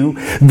in you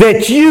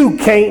that you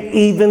can't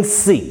even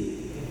see.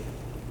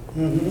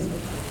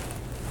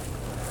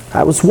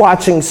 I was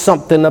watching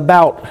something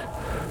about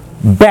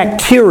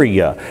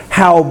bacteria,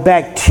 how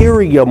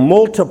bacteria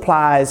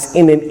multiplies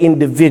in an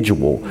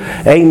individual.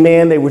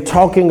 Amen. They were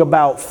talking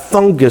about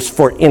fungus,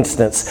 for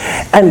instance.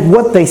 And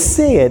what they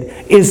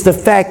said is the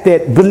fact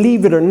that,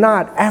 believe it or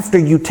not, after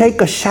you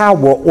take a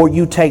shower or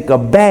you take a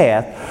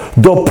bath,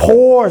 the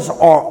pores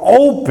are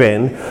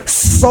open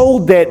so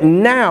that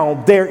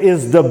now there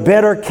is the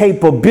better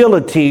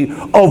capability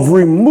of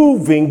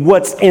removing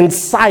what's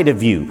inside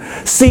of you.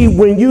 See,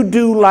 when you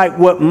do like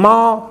what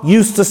Ma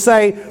used to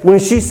say, when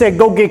she said,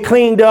 go get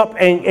cleaned up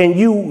and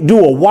you do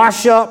a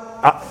wash up,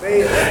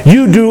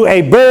 you do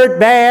a bird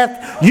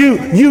bath,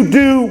 you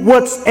do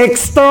what's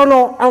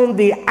external on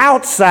the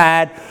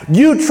outside,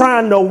 you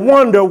trying to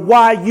wonder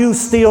why you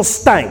still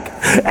stink.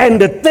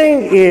 And the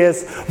thing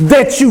is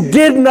that you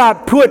did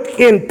not put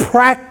in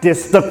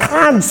practice the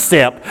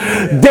concept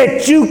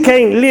that you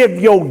can't live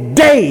your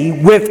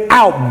day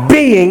without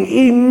being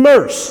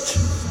immersed.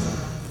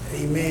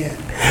 Amen.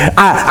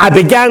 I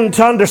began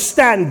to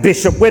understand,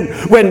 Bishop,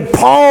 when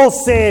Paul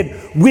said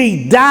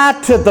we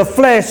die to the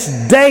flesh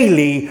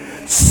daily,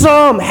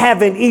 some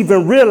haven't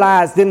even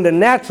realized in the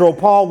natural,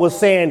 Paul was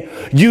saying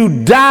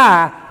you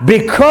die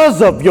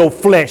because of your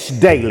flesh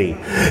daily.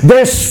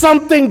 There's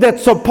something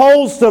that's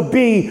supposed to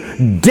be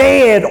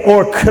dead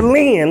or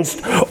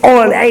cleansed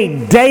on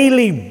a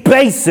daily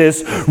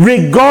basis,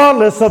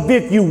 regardless of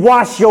if you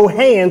wash your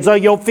hands or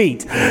your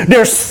feet.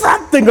 There's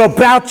something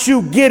about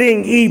you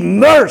getting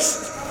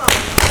immersed.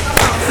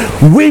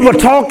 We were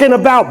talking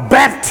about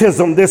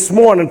baptism this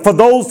morning for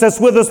those that's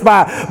with us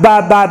by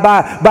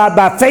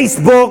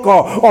Facebook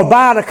or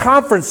by the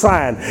conference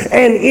line.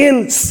 And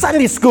in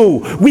Sunday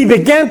school, we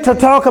began to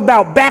talk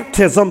about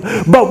baptism,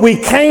 but we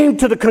came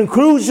to the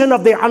conclusion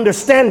of the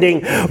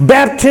understanding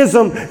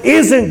baptism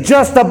isn't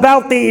just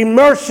about the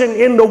immersion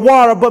in the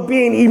water, but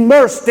being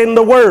immersed in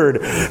the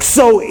Word.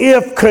 So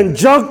if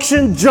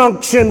conjunction,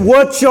 junction,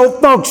 what's your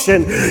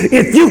function?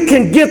 If you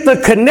can get the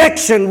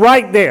connection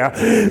right there,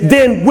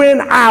 then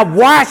when I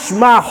wash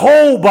my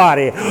whole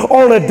body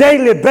on a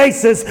daily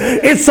basis,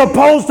 it's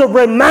supposed to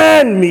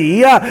remind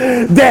me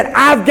that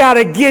I've got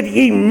to get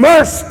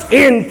immersed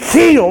in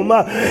Him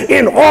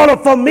in order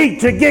for me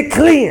to get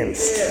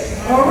cleansed.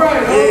 Yes. All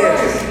right.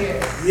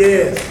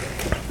 Yes.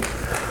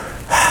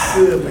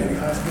 Good, man.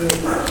 That's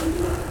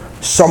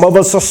good. Some of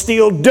us are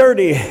still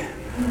dirty.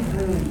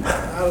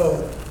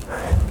 Hello.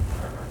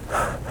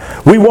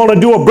 We want to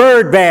do a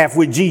bird bath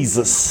with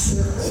Jesus.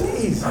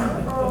 Jeez.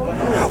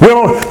 We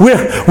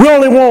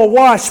only want to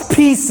wash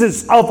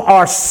pieces of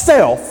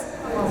ourselves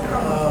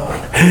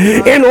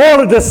in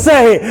order to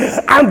say,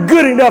 I'm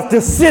good enough to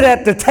sit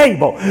at the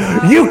table.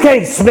 You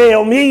can't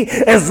smell me.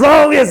 As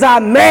long as I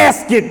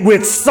mask it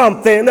with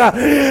something,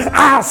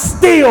 I'll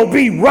still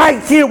be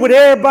right here with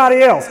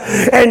everybody else.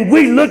 And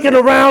we looking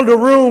around the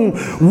room,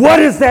 what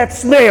is that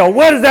smell?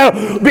 What is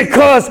that?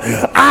 Because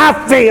I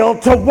fail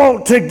to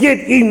want to get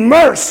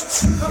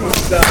immersed.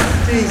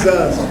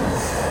 Jesus.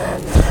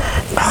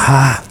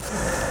 I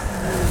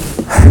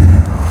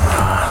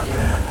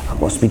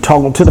must be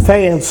talking to the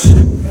fans.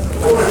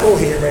 Go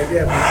ahead, right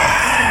there.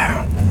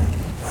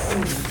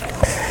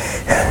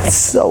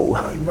 So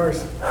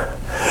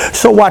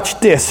watch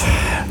this.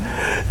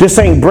 This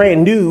ain't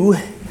brand new.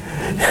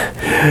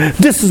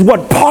 This is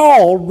what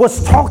Paul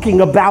was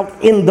talking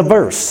about in the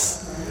verse.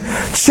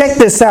 Check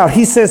this out.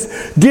 He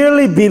says,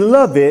 dearly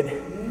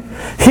beloved,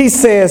 he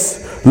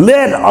says,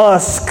 let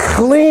us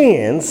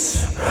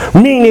cleanse,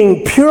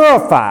 meaning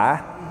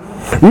purify,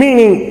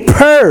 meaning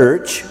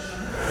purge.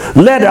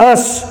 Let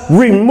us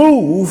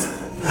remove.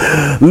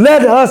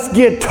 Let us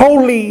get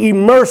totally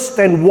immersed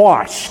and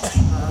washed.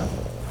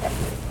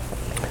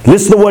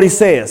 Listen to what he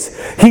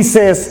says. He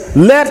says,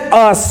 let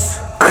us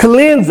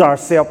cleanse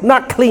ourselves,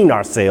 not clean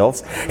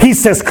ourselves. He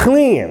says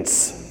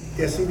cleanse.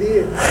 Yes, he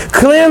did.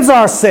 Cleanse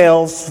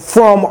ourselves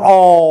from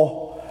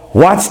all,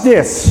 watch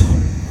this,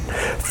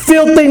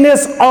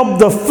 filthiness of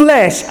the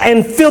flesh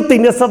and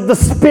filthiness of the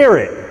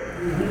spirit.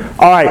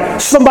 All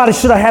right, somebody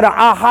should have had an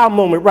aha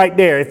moment right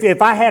there.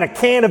 If I had a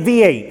can of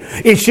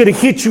V8, it should have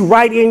hit you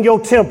right in your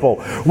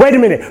temple. Wait a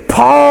minute.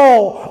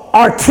 Paul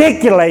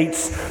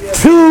articulates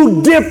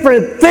two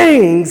different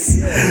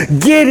things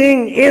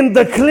getting in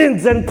the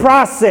cleansing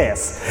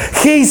process.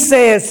 He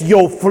says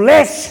your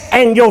flesh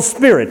and your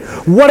spirit.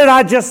 What did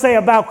I just say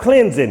about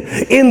cleansing?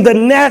 In the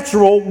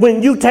natural,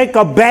 when you take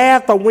a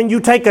bath or when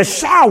you take a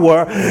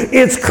shower,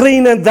 it's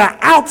cleaning the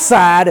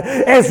outside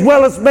as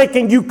well as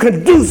making you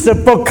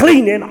conducive for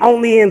cleaning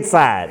on the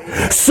inside.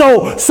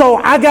 So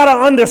I got to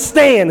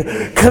understand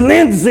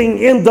cleansing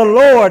in the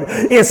Lord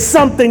is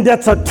something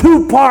that's a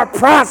two-part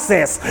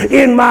process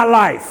in my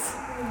life.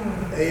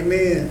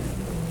 Amen.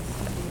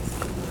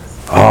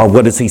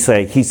 What does he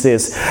say? He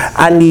says,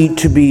 I need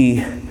to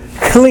be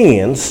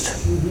cleansed.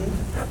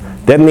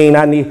 That means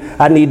I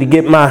need to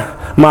get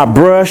my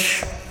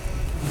brush,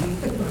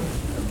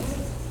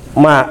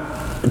 my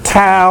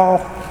towel.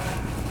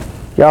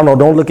 Y'all know,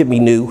 don't look at me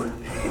new.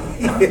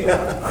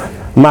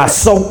 My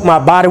soap, my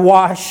body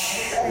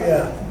wash.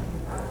 Yeah.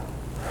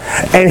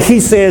 And he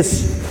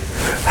says,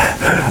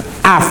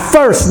 I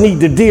first need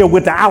to deal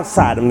with the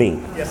outside of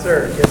me. Yes,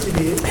 sir. Yes, he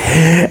did.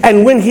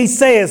 And when he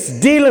says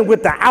dealing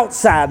with the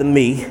outside of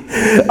me,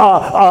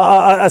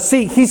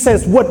 see, he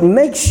says what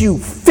makes you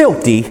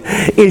filthy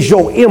is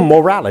your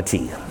immorality.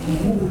 Yes, he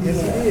did.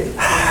 Yes,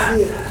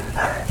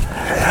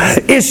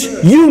 he did.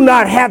 It's you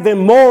not having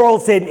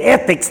morals and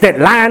ethics that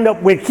line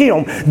up with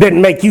him that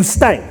make you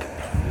stink.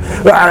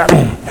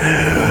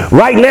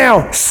 Right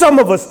now, some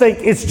of us think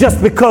it's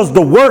just because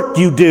the work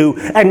you do,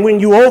 and when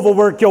you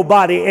overwork your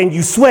body and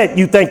you sweat,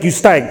 you think you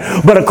stink.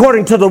 But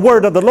according to the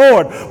word of the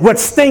Lord, what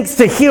stinks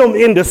to him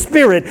in the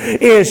spirit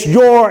is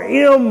your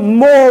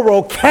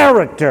immoral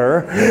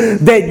character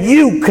that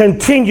you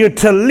continue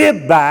to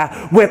live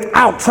by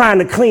without trying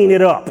to clean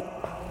it up.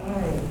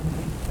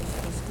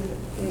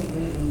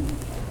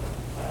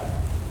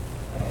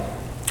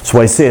 That's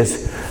why it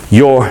says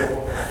your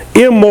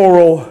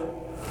immoral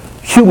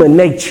human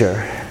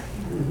nature,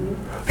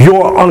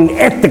 your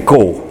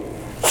unethical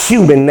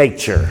human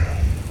nature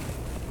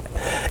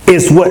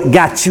is what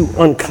got you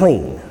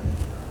unclean.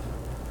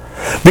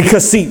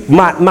 Because see,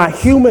 my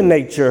human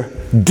nature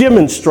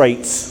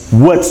demonstrates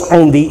what's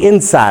on the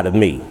inside of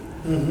me.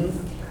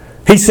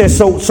 He says,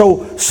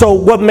 so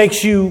what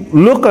makes you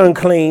look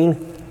unclean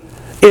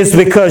is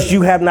because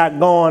you have not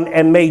gone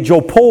and made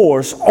your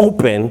pores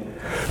open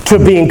to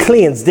being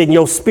cleansed in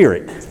your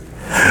spirit.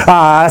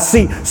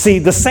 See,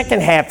 the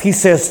second half, he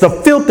says the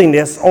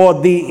filthiness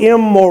or the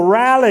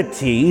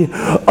immorality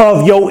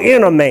of your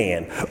inner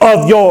man,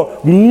 of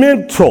your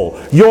mental,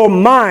 your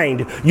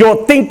mind,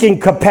 your thinking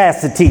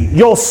capacity,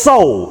 your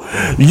soul.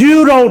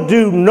 You don't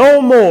do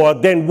no more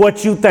than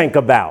what you think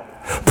about.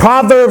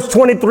 Proverbs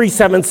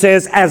 23:7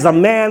 says, as a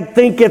man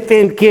thinketh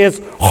in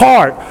his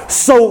heart,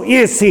 so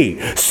is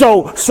he.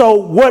 So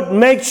what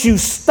makes you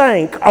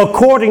stink,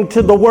 according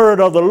to the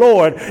word of the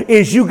Lord,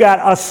 is you got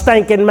a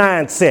stinking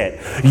mindset.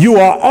 You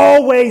are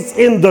always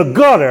in the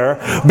gutter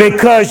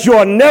because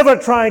you're never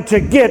trying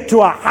to get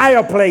to a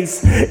higher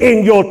place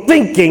in your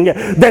thinking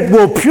that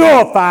will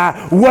purify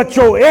what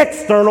your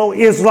external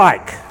is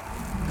like.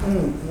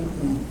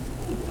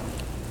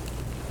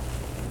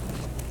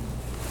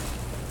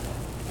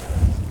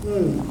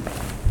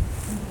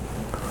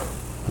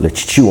 Let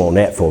you chew on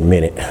that for a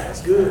minute.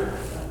 That's good.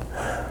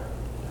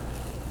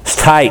 It's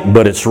tight,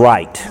 but it's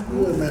right.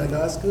 Good, man.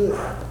 That's good.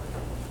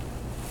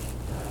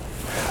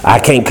 I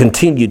can't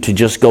continue to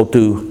just go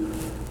through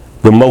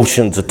the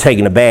motions of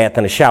taking a bath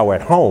and a shower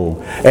at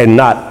home and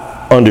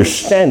not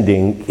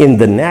understanding in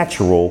the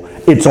natural,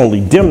 it's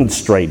only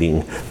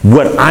demonstrating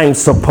what I'm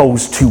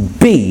supposed to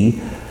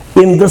be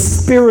in the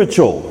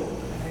spiritual.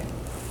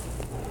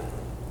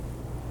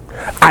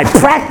 I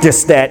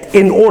practice that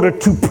in order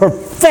to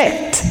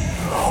perfect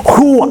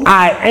who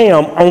I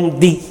am on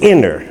the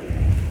inner.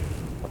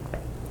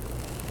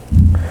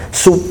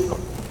 So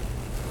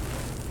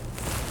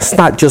it's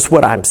not just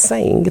what I'm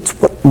saying, it's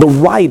what the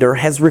writer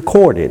has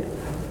recorded.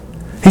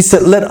 He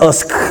said, let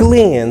us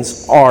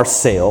cleanse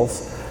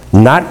ourselves,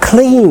 not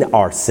clean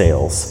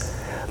ourselves.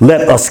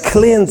 Let us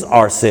cleanse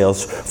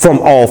ourselves from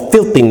all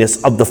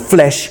filthiness of the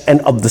flesh and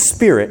of the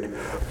spirit,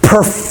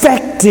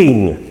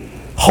 perfecting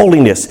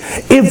holiness.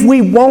 If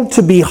we want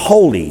to be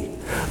holy,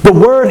 the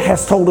word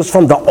has told us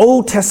from the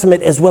Old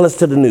Testament as well as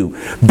to the New,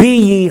 be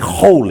ye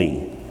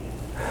holy.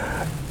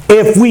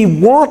 if we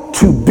want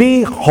to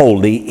be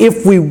holy,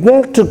 if we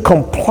want to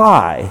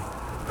comply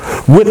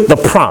with the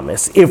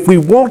promise, if we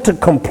want to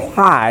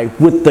comply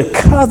with the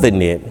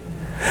covenant,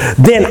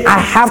 then I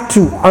have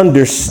to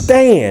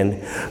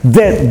understand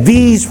that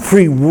these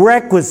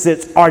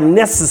prerequisites are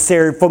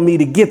necessary for me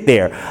to get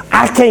there.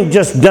 I can't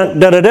just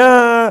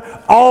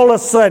all of a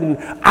sudden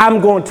I'm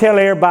going to tell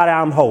everybody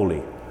I'm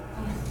holy.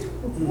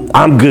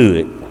 I'm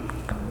good.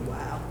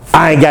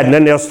 I ain't got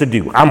nothing else to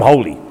do. I'm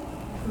holy.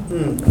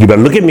 You better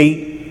look at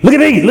me. Look at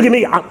me. Look at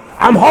me.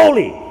 I'm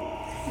holy.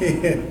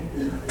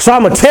 So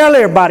I'm going to tell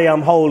everybody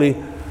I'm holy,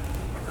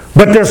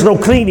 but there's no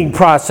cleaning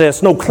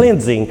process, no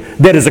cleansing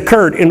that has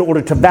occurred in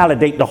order to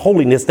validate the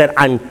holiness that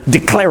I'm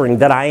declaring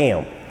that I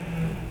am.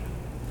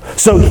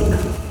 So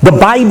the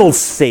Bible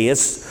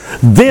says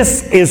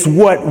this is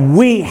what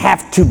we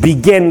have to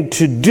begin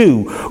to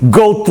do,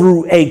 go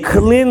through a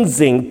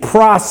cleansing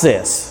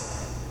process.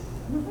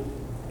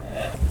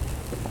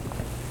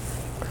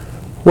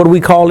 What do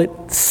we call it?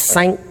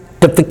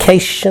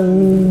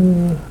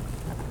 Sanctification.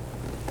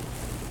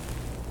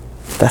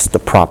 That's the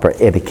proper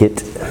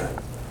etiquette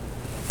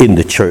in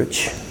the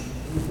church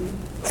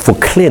for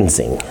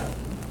cleansing.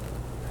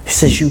 He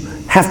says you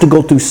have to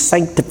go through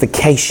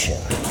sanctification.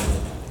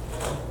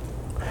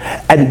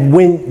 And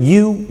when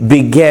you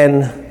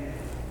begin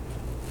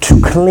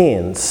to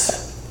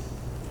cleanse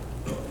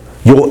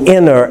your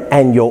inner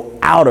and your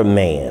outer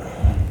man,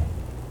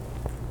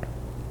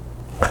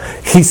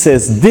 he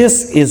says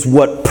this is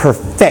what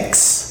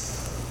perfects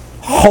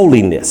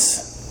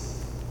holiness.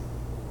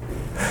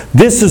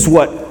 This is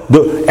what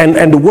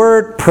and the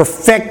word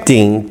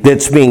perfecting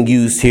that's being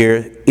used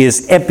here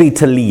is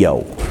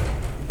epiteleo.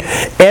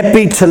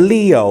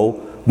 Epiteleo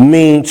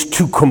means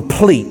to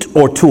complete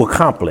or to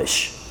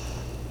accomplish.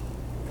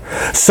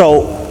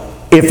 So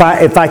if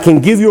I can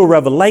give you a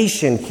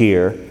revelation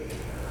here,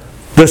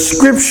 the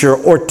scripture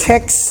or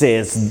text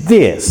says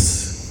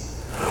this: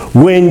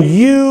 when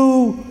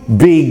you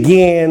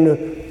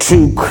begin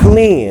to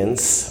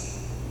cleanse,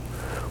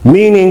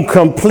 meaning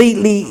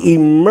completely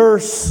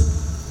immerse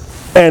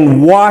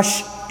and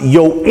wash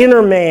your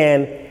inner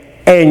man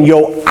and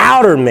your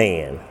outer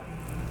man,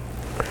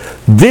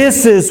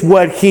 this is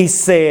what he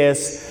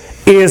says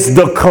is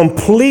the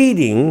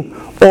completing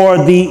or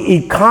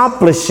the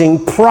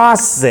accomplishing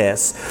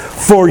process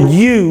for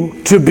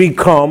you to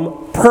become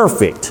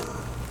perfect.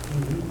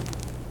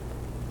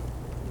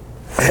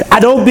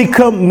 I don't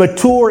become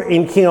mature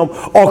in him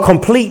or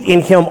complete in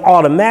him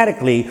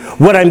automatically.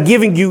 What I'm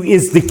giving you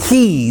is the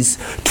keys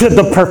to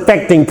the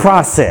perfecting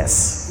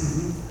process.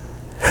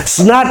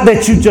 It's not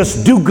that you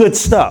just do good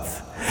stuff.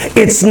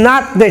 It's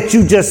not that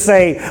you just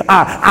say,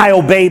 I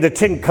obey the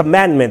 10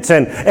 commandments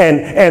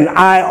and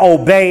I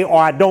obey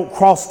or I don't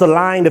cross the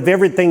line of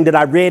everything that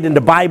I read in the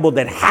Bible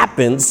that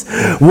happens.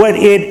 What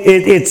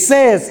it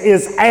says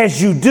is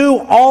as you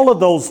do all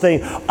of those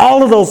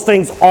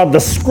things are the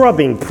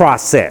scrubbing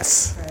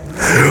process.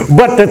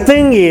 But the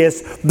thing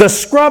is, the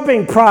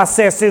scrubbing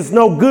process is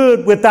no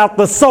good without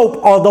the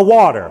soap or the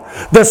water.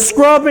 The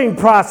scrubbing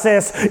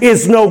process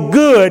is no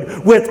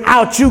good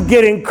without you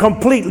getting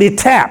completely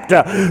tapped.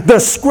 The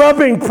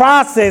scrubbing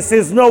process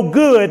is no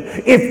good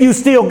if you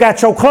still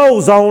got your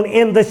clothes on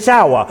in the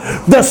shower.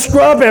 The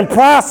scrubbing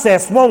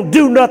process won't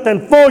do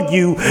nothing for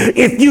you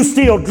if you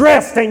still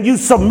dressed and you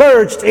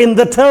submerged in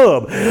the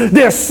tub.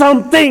 There's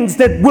some things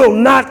that will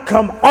not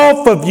come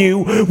off of you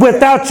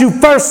without you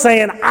first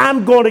saying,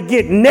 I'm going to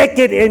get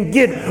naked and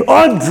get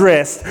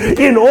undressed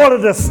in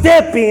order to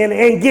step in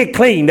and get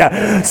cleaned.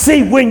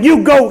 See, when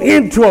you go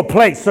into a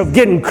place of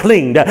getting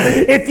cleaned,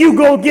 if you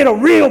go get a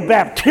real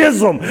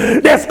baptism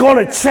that's going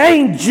to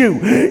change you,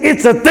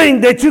 it's a thing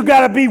that you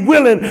got to be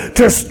willing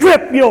to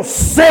strip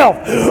yourself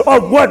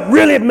of what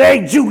really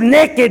made you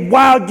naked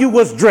while you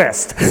was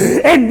dressed.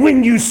 And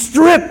when you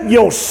strip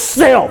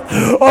yourself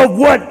of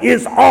what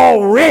is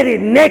already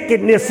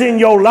nakedness in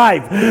your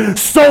life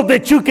so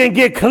that you can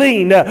get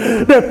clean,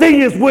 the thing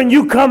is when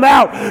you come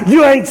out,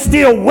 you ain't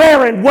still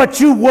wearing what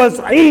you was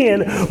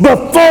in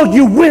before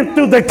you went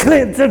through the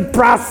cleansing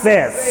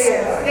process.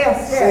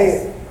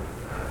 Yes.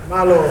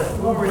 My Lord.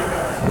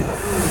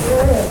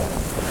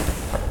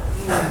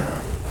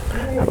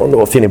 I don't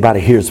know if anybody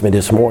hears me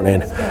this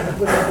morning.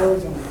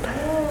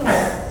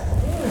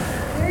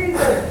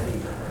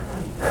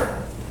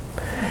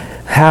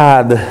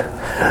 How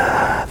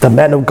the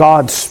man of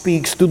God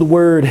speaks through the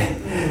word.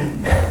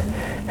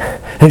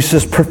 He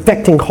says,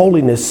 perfecting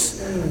holiness.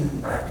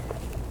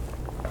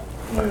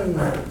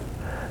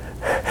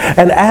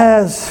 And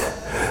as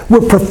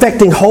we're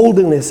perfecting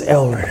holiness,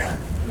 elder,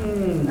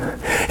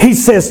 he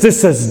says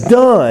this is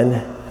done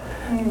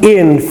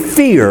in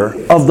fear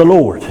of the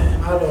Lord.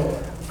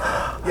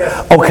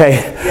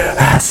 Okay,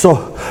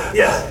 so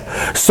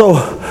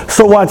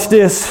watch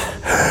this.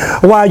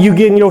 While you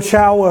get in your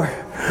shower,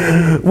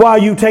 while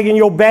you taking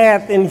your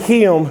bath in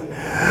him,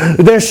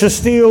 there should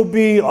still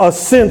be a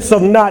sense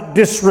of not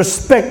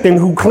disrespecting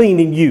who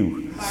cleaning you.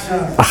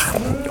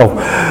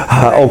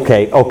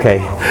 Okay.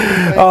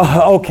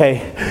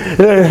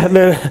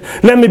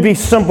 Let me be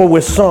simple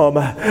with some.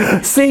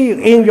 See,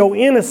 in your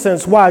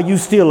innocence while you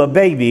still a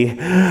baby,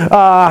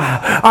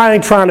 I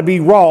ain't trying to be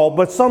raw,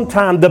 but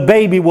sometimes the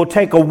baby will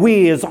take a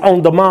whiz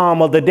on the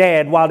mom or the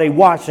dad while they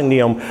washing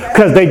them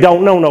because they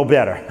don't know no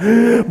better.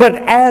 But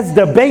as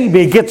the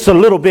baby gets a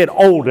little bit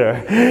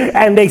older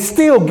and they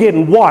still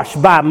getting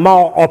washed by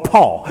ma or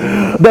pa,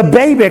 the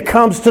baby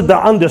comes to the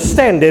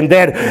understanding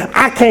that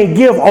I can't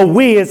give a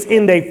whiz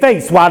in their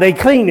face while they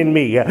cleaning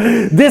me.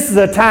 This is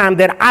a time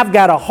that I've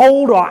got to hold,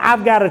 or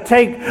I've got to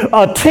take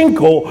a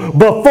tinkle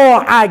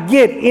before I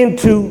get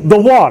into the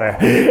water.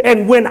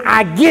 And when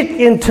I get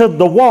into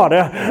the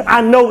water, I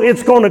know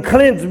it's going to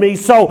cleanse me.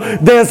 So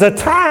there's a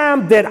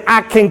time that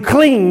I can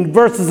clean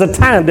versus a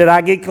time that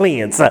I get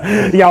cleansed.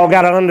 Y'all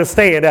got to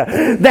understand.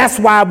 That's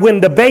why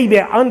when the baby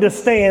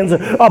understands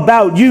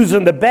about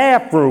using the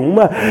bathroom,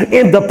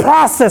 in the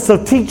process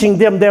of teaching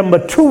them their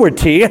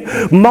maturity,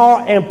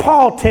 Ma and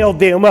Paul tell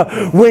them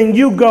when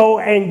you go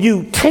and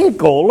you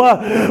tinkle,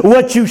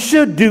 what you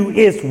should do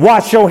is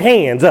wash your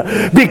hands,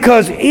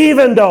 because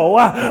even though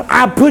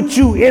I put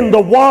you in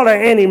the water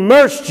and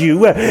immersed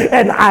you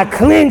and I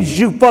cleansed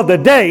you for the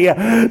day,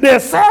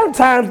 there's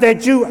sometimes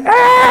that you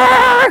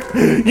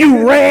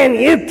ran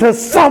into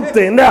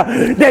something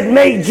that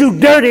made you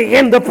dirty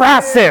in the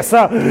process.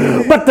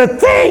 But the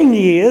thing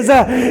is,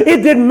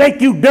 it didn't make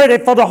you dirty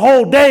for the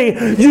whole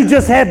day. You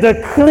just had to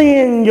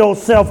clean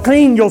yourself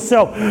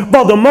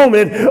for the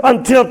moment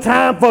until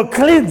time for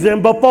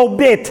cleansing before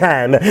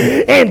bedtime.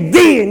 And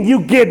then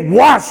you get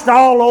washed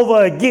all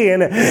over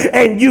again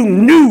and you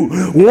knew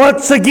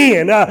once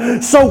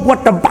again. So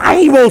what the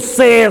Bible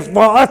says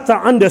for us to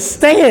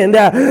understand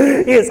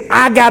is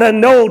I got to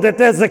know that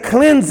there's a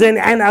cleansing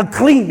and a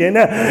cleaning,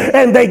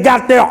 and they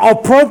got their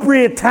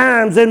appropriate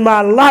times in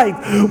my life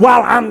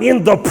while I'm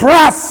in the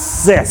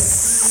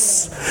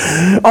process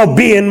of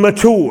being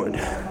matured.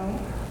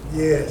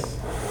 Yes.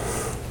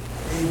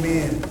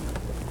 Amen.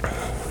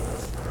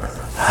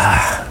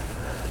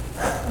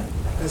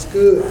 That's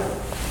good.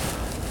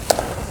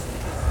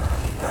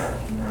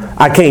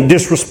 I can't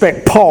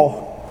disrespect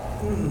Paul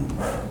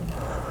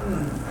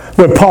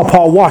when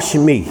Paul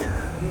washing me.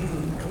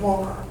 Come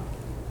on.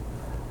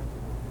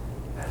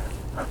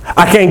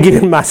 I can't get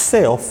in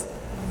myself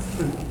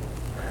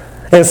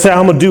and say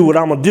I'm gonna do what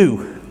I'm gonna do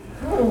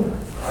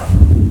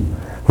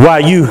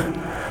while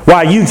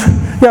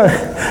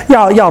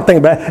y'all think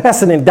about it.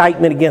 That's an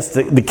indictment against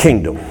the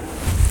kingdom.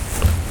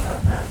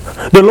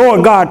 The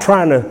Lord God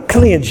trying to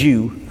cleanse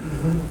you,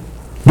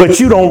 but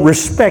you don't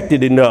respect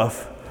it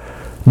enough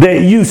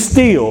that you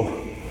still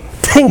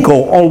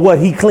tinkle on what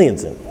he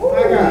cleansing.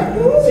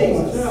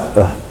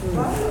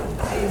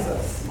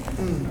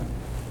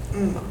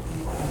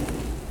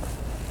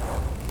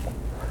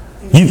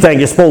 You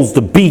think it's supposed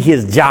to be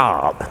his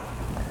job.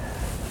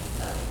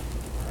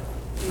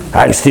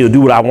 I can still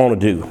do what I want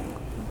to do.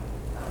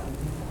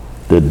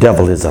 The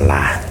devil is a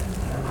lie.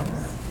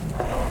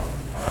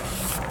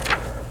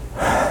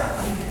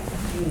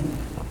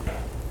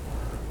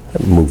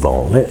 Let me move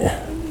on.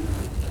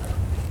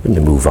 Let me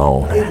move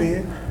on.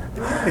 Amen.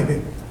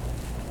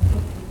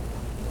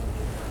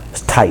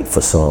 It's tight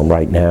for some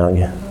right now.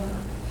 Yeah.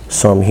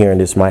 Some hearing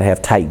this might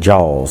have tight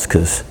jaws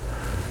because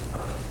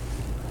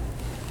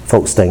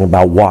folks thinking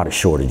about water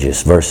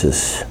shortages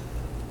versus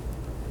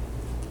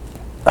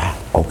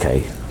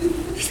okay.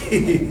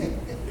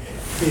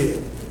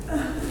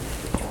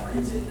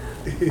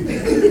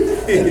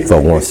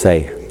 Folks want to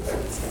say,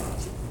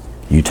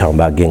 you talking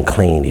about getting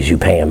clean, is you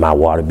paying my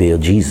water bill?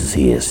 Jesus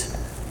is.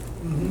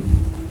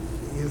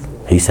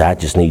 He said, I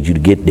just need you to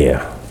get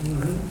there.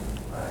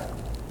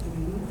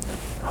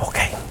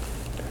 Okay.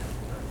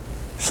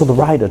 So the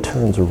writer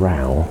turns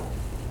around.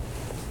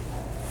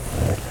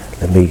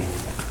 Let me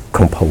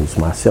compose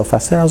myself. I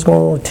said I was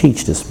going to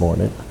teach this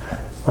morning.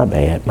 My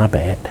bad.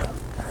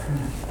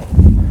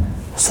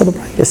 So the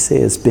writer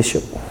says,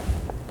 Bishop,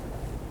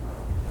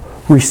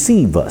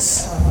 receive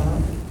us.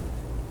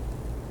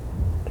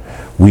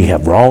 We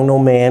have wronged no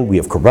man, we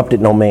have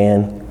corrupted no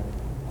man,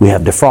 we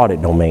have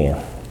defrauded no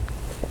man.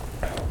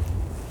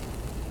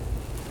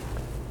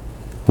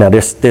 Now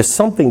there's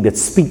something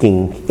that's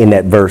speaking in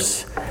that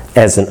verse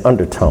as an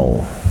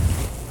undertone.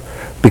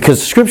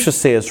 Because Scripture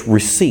says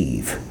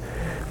receive,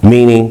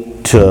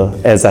 meaning to,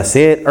 as I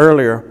said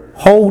earlier,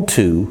 hold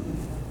to.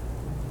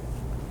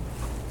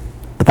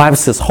 The Bible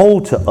says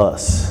hold to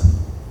us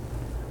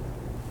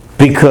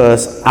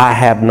because I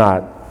have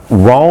not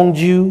wronged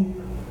you,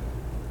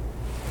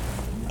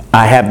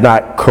 I have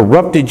not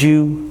corrupted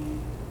you,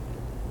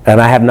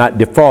 and I have not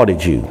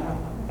defrauded you.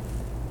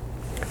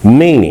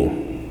 Meaning,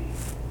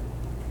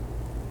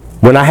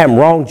 when I haven't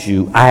wronged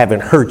you, I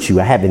haven't hurt you,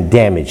 I haven't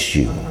damaged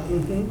you.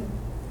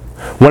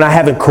 When I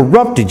haven't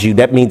corrupted you,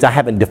 that means I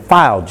haven't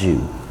defiled you.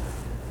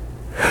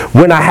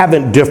 When I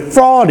haven't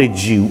defrauded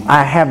you,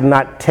 I have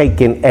not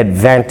taken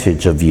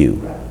advantage of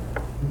you.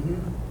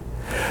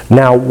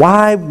 Now,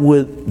 why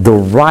would the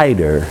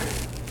writer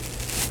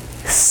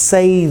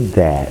say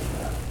that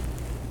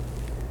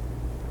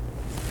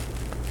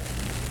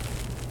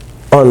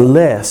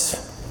unless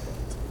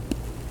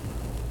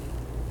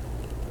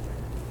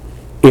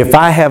if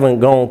I haven't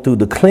gone through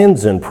the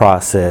cleansing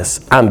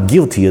process, I'm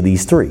guilty of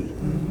these three.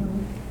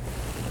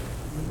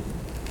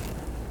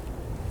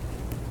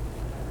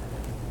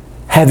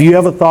 Have you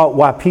ever thought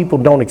why people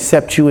don't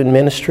accept you in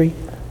ministry?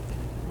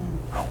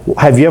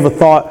 Have you ever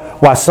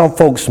thought why some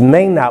folks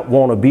may not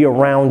want to be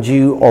around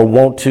you or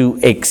want to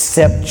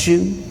accept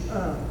you?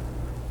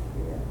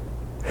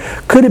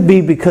 Could it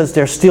be because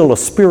there's still a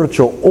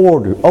spiritual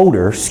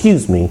odor,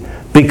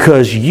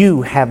 because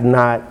you have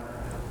not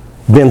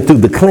been through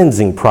the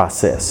cleansing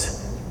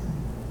process?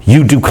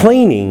 You do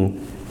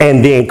cleaning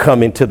and then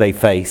come into their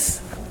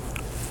face.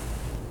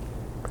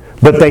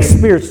 But they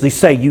spiritually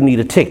say you need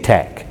a Tic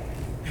Tac.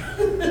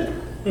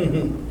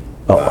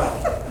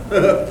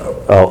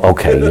 Oh,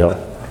 okay, yo.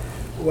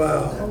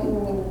 Wow.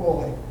 Oh,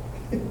 boy.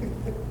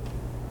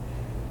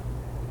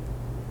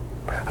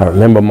 I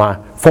remember my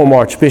former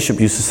archbishop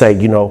used to say,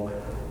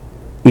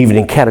 even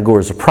in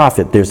categories of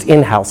prophet, there's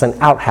in-house and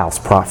out-house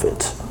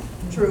prophets.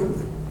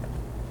 True.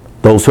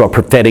 Those who are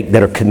prophetic,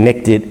 that are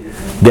connected,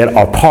 that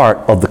are part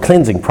of the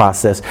cleansing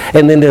process.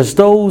 And then there's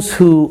those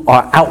who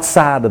are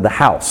outside of the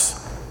house.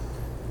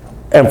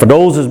 And for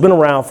those who's been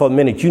around for a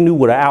minute, you knew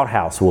what an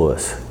outhouse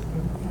was.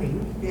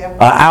 Yeah.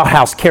 An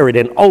outhouse carried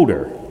an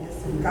odor.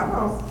 Come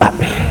on.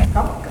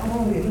 Come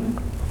on, baby.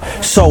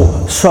 So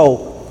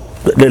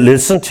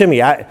listen to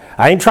me. I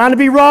ain't trying to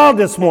be wrong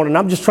this morning.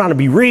 I'm just trying to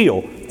be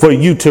real for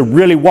you to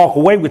really walk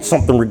away with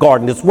something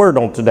regarding this word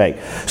on today.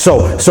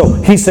 So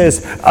he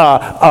says,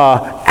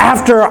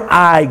 after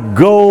I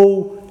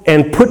go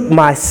and put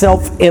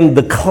myself in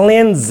the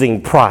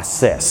cleansing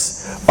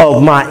process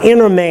of my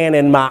inner man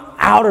and my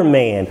outer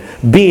man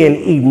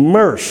being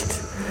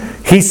immersed,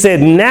 he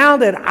said, now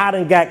that I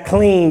done got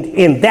cleaned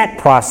in that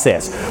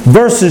process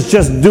versus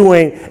just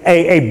doing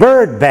a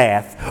bird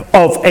bath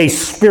of a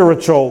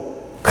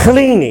spiritual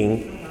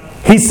cleaning,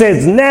 he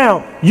says,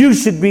 now you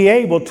should be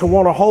able to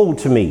want to hold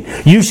to me.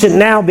 You should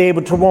now be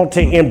able to want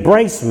to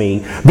embrace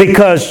me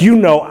because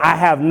I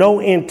have no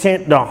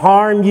intent to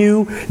harm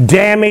you,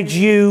 damage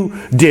you,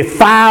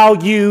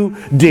 defile you,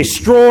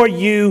 destroy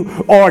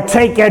you, or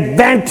take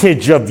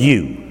advantage of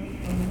you.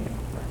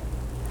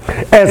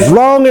 As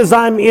long as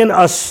I'm in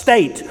a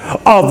state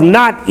of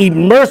not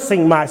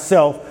immersing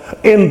myself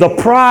in the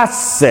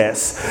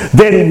process,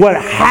 then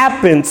what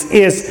happens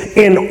is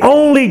in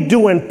only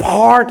doing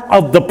part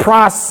of the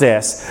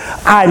process,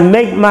 I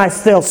make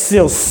myself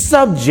still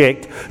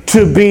subject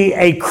to be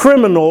a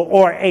criminal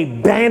or a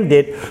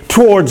bandit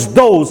towards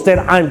those that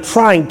I'm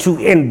trying to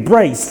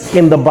embrace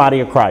in the body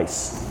of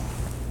Christ.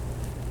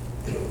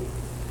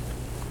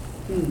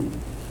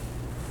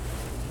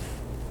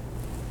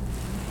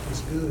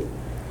 It's good.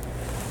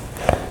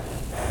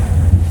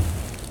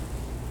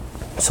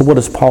 So what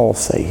does Paul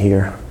say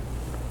here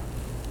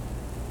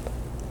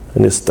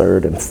in this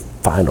third and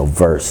final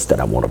verse that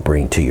I want to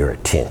bring to your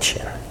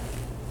attention?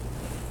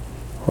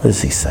 What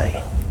does he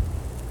say?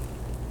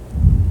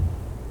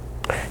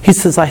 He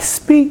says, I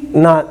speak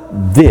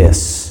not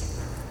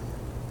this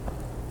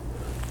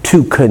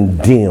to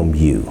condemn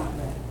you.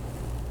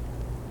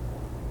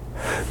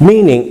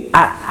 Meaning,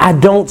 I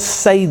don't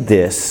say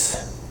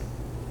this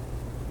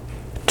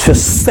to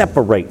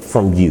separate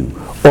from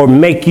you or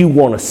make you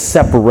want to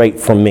separate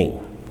from me.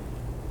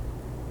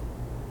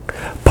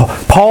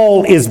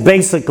 Paul is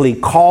basically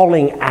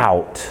calling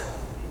out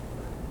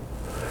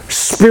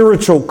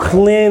spiritual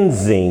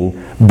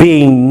cleansing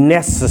being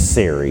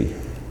necessary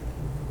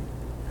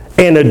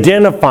and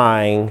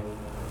identifying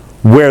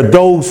where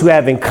those who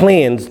haven't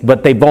cleansed,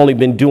 but they've only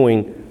been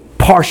doing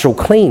partial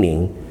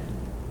cleaning.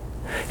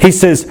 He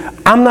says,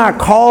 I'm not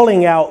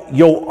calling out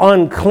your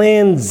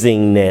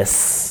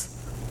uncleansingness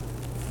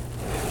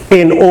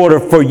in order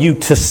for you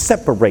to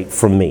separate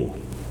from me,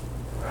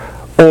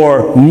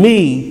 or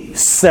me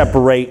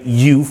separate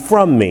you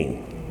from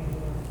me.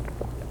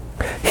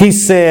 He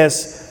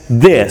says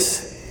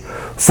this,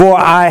 for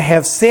I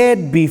have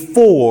said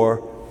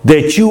before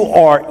that you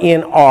are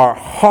in our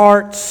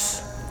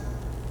hearts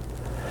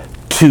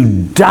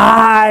to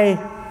die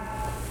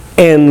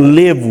and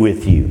live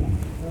with you.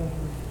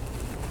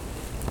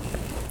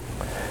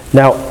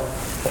 Now,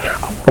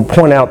 I'll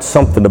point out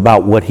something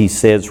about what he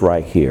says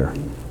right here,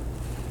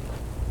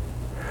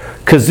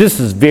 because this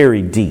is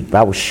very deep.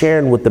 I was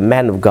sharing with the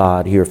man of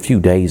God here a few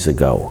days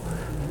ago.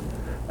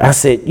 I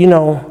said,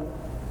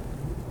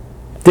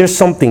 there's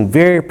something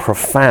very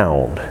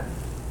profound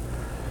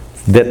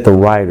that the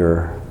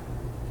writer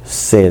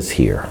says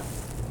here.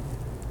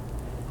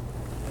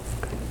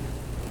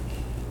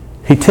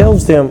 He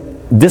tells them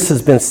this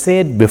has been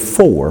said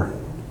before,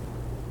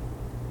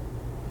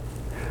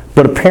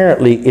 but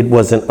apparently it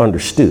wasn't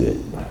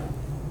understood.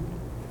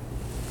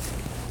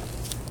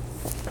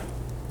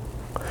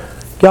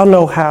 Y'all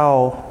know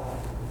how,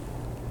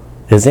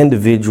 as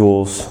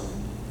individuals,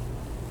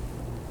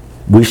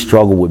 we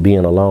struggle with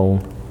being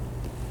alone?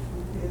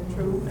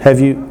 Have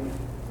you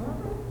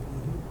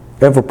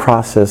ever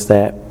processed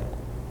that?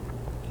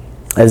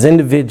 As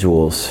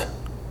individuals,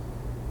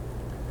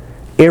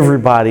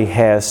 everybody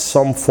has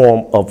some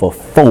form of a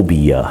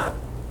phobia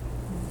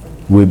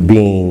with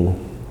being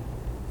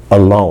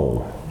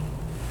alone.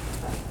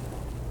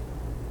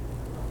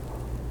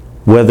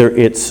 whether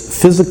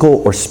it's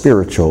physical or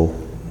spiritual,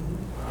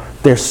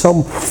 there's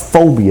some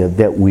phobia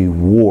that we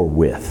war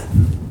with.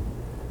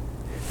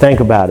 Think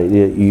about it.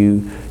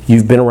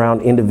 You've been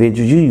around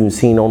individuals, you've even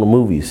seen on the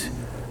movies.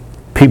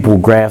 People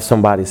grab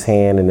somebody's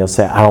hand and they'll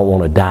say, I don't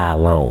want to die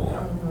alone.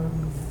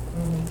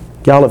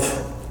 Y'all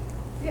have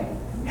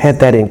had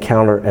that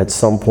encounter at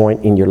some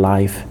point in your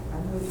life?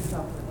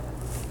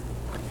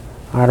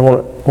 I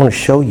want to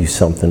show you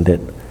something that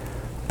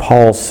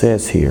Paul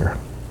says here.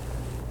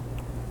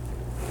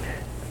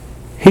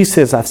 He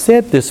says, I've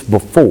said this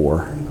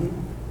before,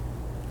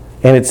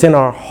 and it's in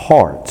our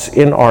hearts,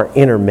 in our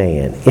inner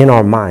man, in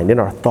our mind, in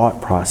our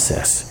thought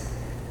process.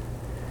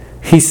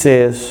 He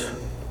says,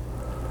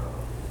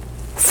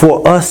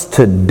 for us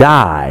to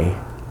die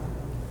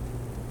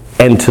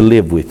and to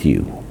live with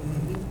you.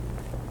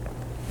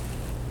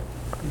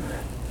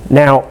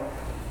 Now,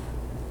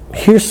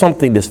 here's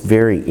something that's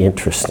very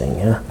interesting.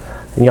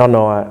 And y'all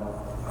know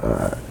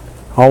I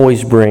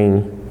always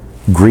bring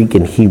Greek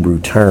and Hebrew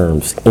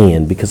terms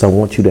in because I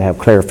want you to have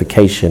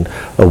clarification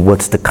of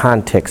what's the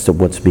context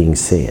of what's being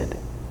said.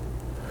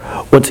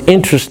 What's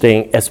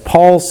interesting, as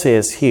Paul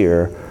says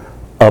here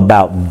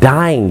about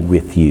dying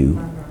with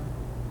you,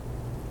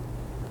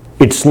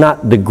 it's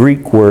not the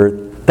Greek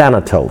word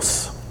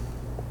thanatos.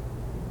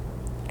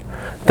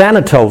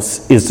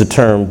 Thanatos is the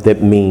term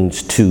that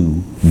means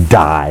to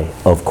die,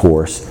 of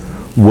course,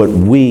 what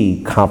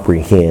we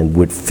comprehend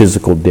with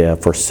physical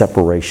death or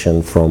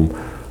separation from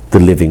the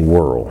living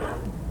world.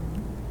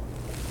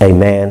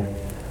 Amen.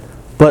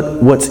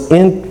 But what's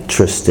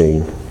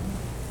interesting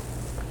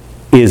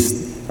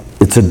is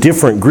it's a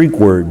different Greek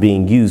word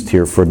being used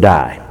here for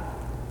die.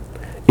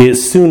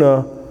 It's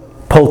suna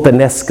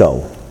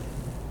potanesco.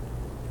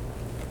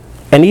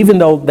 And even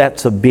though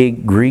that's a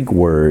big Greek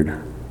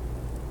word,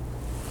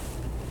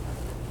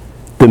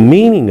 the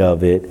meaning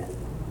of it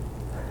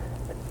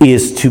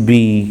is to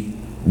be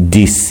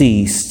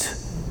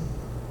deceased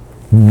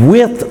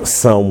with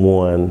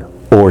someone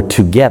or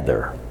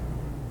together.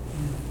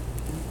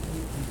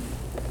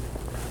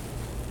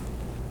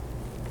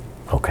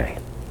 Okay.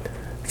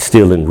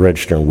 Still in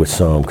registering with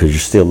some because you're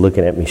still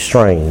looking at me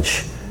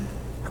strange.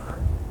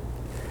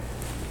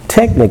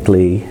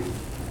 Technically,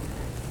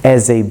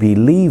 as a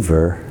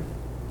believer,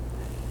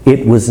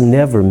 it was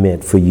never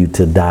meant for you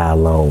to die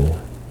alone.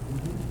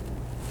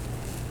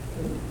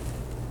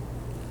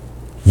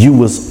 You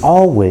was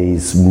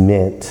always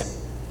meant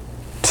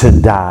to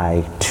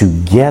die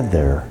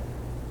together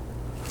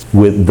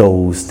with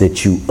those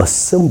that you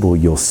assemble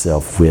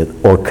yourself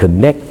with or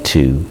connect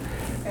to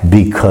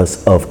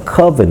because of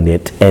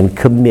covenant and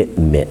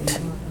commitment.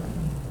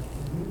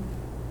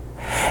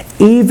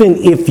 Even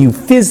if you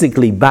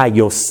physically by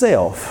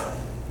yourself,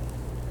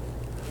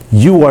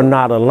 you are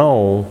not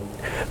alone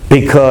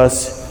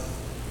because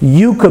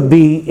you could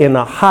be in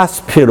a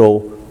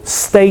hospital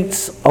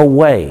states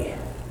away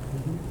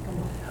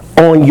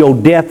on your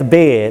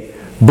deathbed,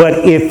 but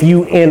if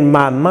you in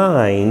my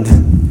mind,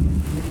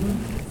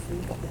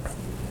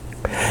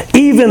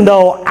 even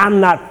though I'm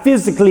not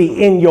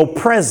physically in your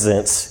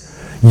presence,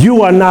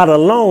 you are not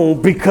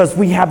alone because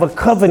we have a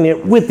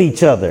covenant with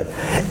each other.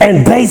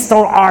 And based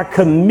on our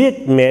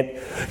commitment,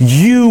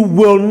 you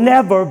will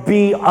never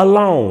be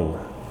alone.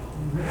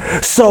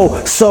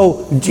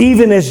 So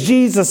even as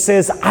Jesus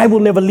says, I will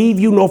never leave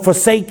you nor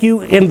forsake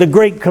you in the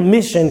Great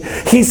Commission,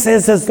 he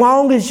says, as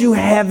long as you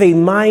have a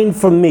mind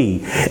for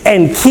me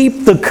and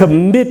keep the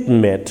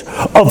commitment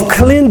of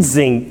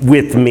cleansing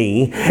with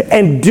me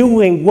and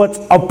doing what's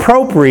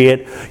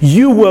appropriate,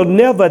 you will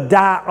never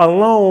die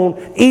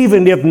alone,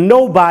 even if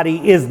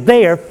nobody is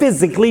there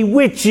physically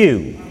with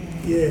you.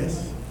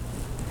 Yes.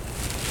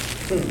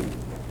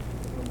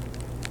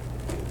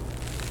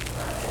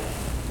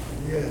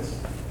 Yes.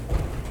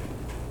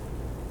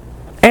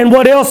 And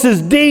what else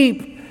is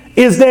deep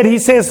is that he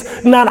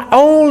says, not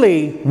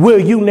only will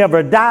you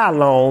never die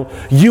alone,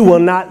 you will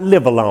not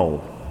live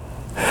alone.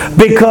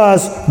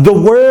 Because the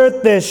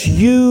word that's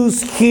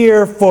used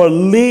here for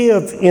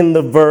live in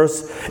the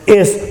verse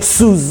is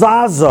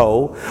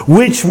suzazo,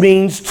 which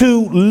means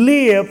to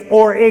live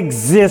or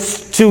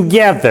exist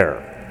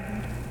together.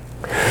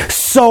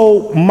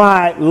 So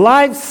my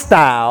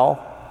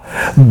lifestyle,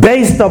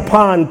 based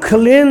upon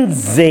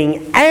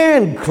cleansing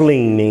and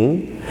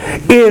cleaning,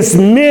 is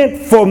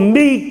meant for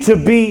me to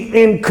be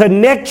in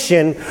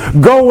connection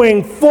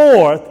going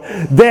forth,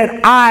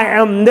 that I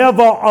am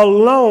never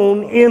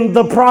alone in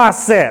the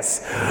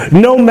process.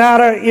 No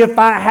matter if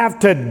I have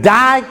to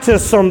die to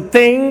some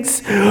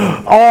things or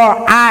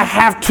I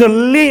have to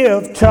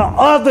live to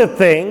other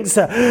things,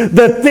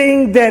 the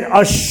thing that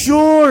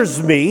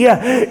assures me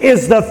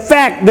is the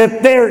fact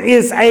that there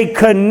is a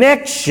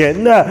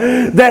connection,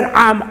 that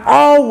I'm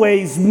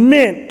always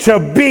meant to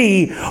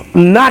be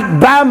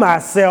not by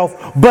myself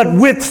but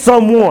with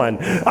someone.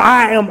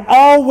 I am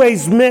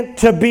always meant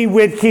to be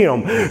with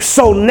him.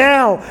 So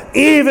now,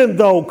 even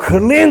though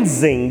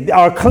cleansing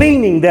or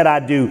cleaning that I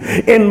do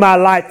in my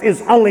life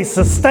is only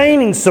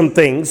sustaining some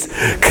things,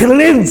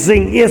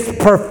 cleansing is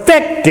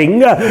perfecting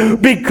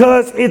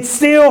because it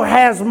still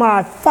has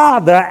my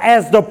Father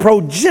as the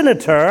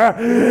progenitor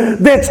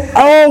that's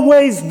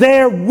always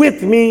there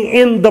with me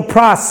in the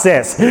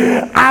process.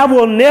 I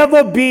will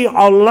never be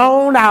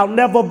alone. I'll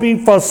never be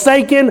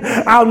forsaken.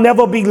 I'll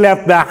never be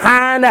left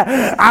behind.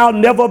 I'll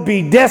never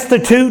be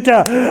destitute.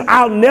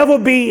 I'll never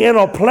be in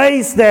a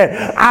place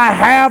that I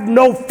have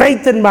no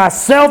faith in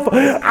myself.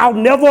 I'll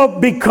never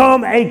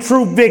become a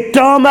true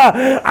victim.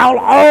 I'll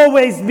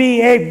always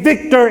be a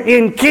victor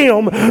in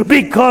him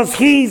because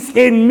he's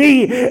in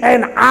me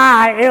and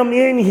I am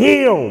in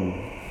him.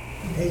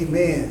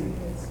 Amen.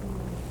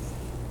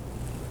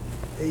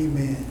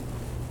 Amen.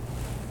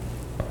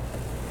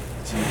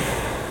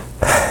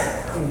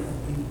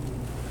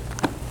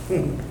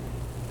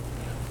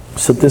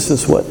 So this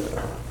is what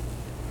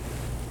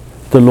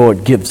the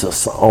Lord gives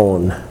us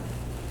on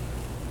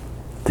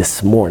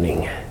this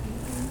morning.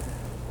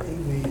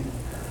 Amen.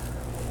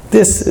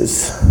 This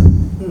is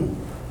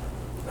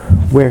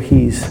where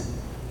he's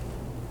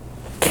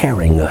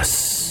carrying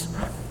us.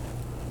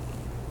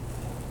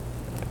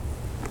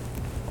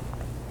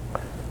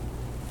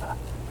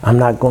 I'm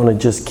not going to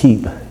just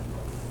keep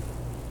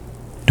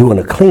doing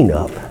a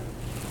cleanup.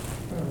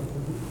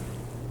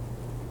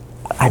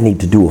 I need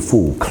to do a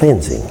full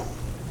cleansing.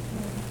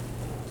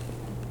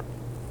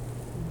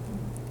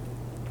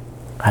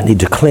 I need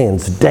to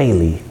cleanse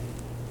daily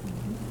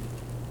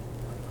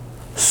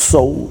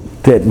so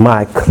that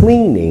my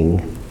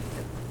cleaning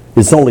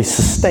is only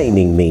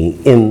sustaining me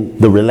in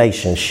the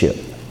relationship.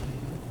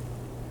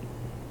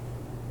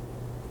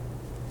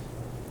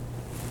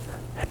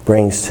 It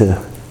brings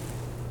to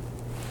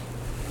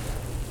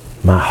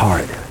my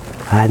heart,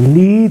 I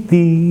need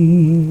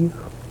thee.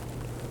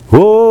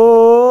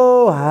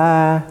 Oh,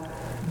 I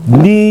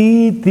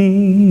need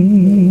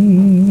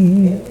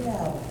thee.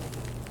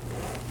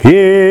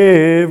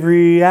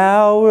 Every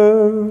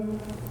hour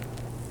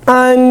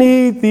I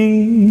need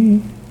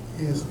thee.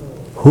 Yes, Lord.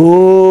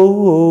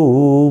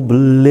 Oh,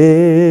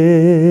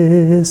 bless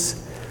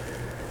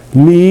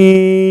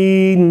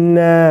me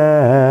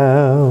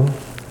now,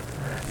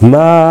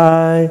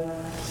 my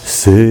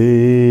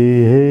Savior.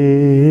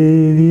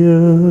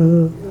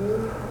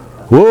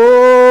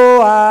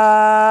 Oh,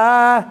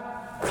 I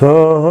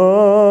come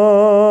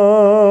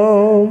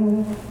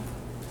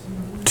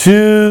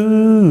to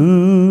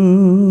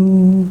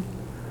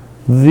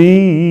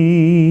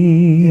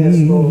thee. Yes,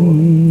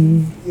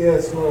 Lord.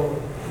 Yes,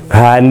 Lord.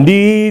 I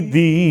need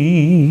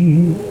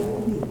thee.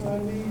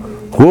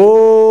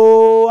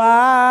 Oh,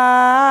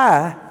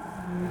 I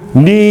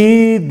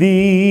need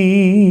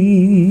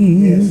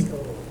thee. Yes,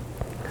 Lord.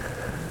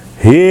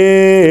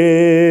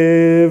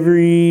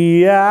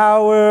 Every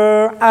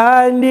hour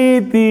I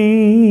need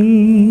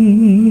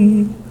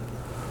thee.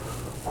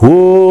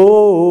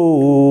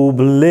 Oh,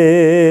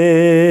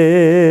 bless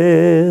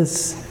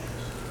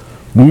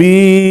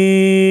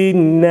me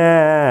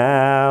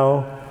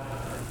now,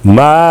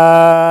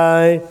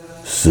 my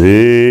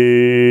Savior.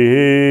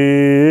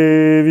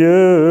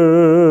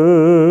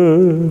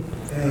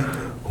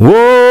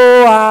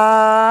 Oh,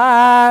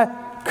 I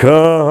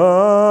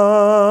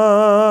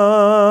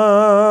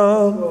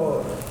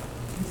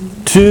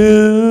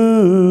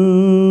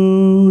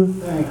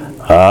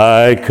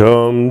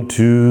come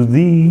to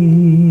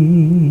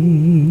thee.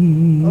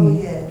 Oh,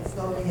 yes.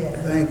 Oh,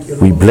 yes. Thank you,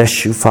 Lord. We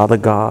bless you, Father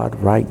God,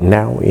 right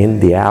now in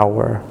the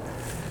hour.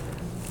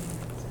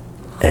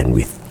 And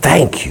we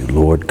thank you,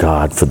 Lord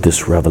God, for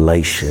this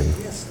revelation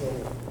Yes,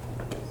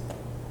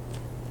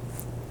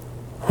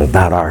 Lord.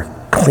 about our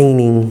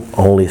cleaning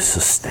only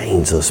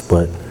sustains us,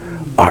 but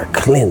our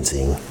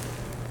cleansing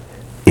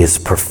is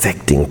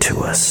perfecting to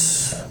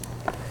us.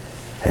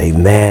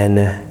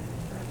 Amen,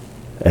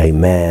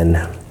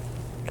 amen,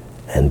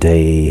 and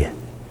amen.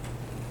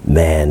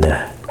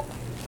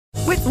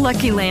 With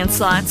Lucky Land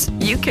Slots,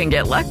 you can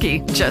get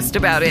lucky just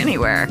about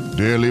anywhere.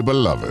 Dearly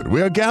beloved,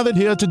 we are gathered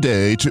here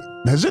today to...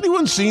 Has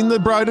anyone seen the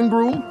bride and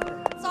groom?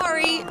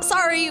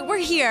 Sorry, we're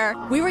here.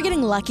 We were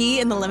getting lucky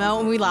in the limo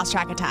and we lost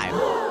track of time.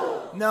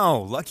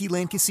 No, Lucky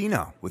Land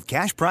Casino, with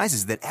cash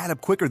prizes that add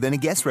up quicker than a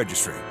guest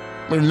registry.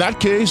 In that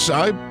case,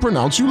 I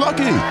pronounce you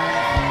lucky.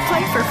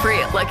 Play for free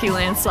at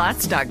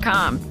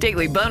LuckyLandSlots.com.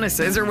 Daily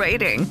bonuses are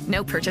waiting.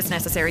 No purchase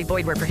necessary.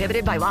 Void where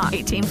prohibited by law.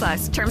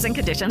 18+. Terms and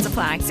conditions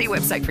apply. See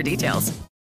website for details.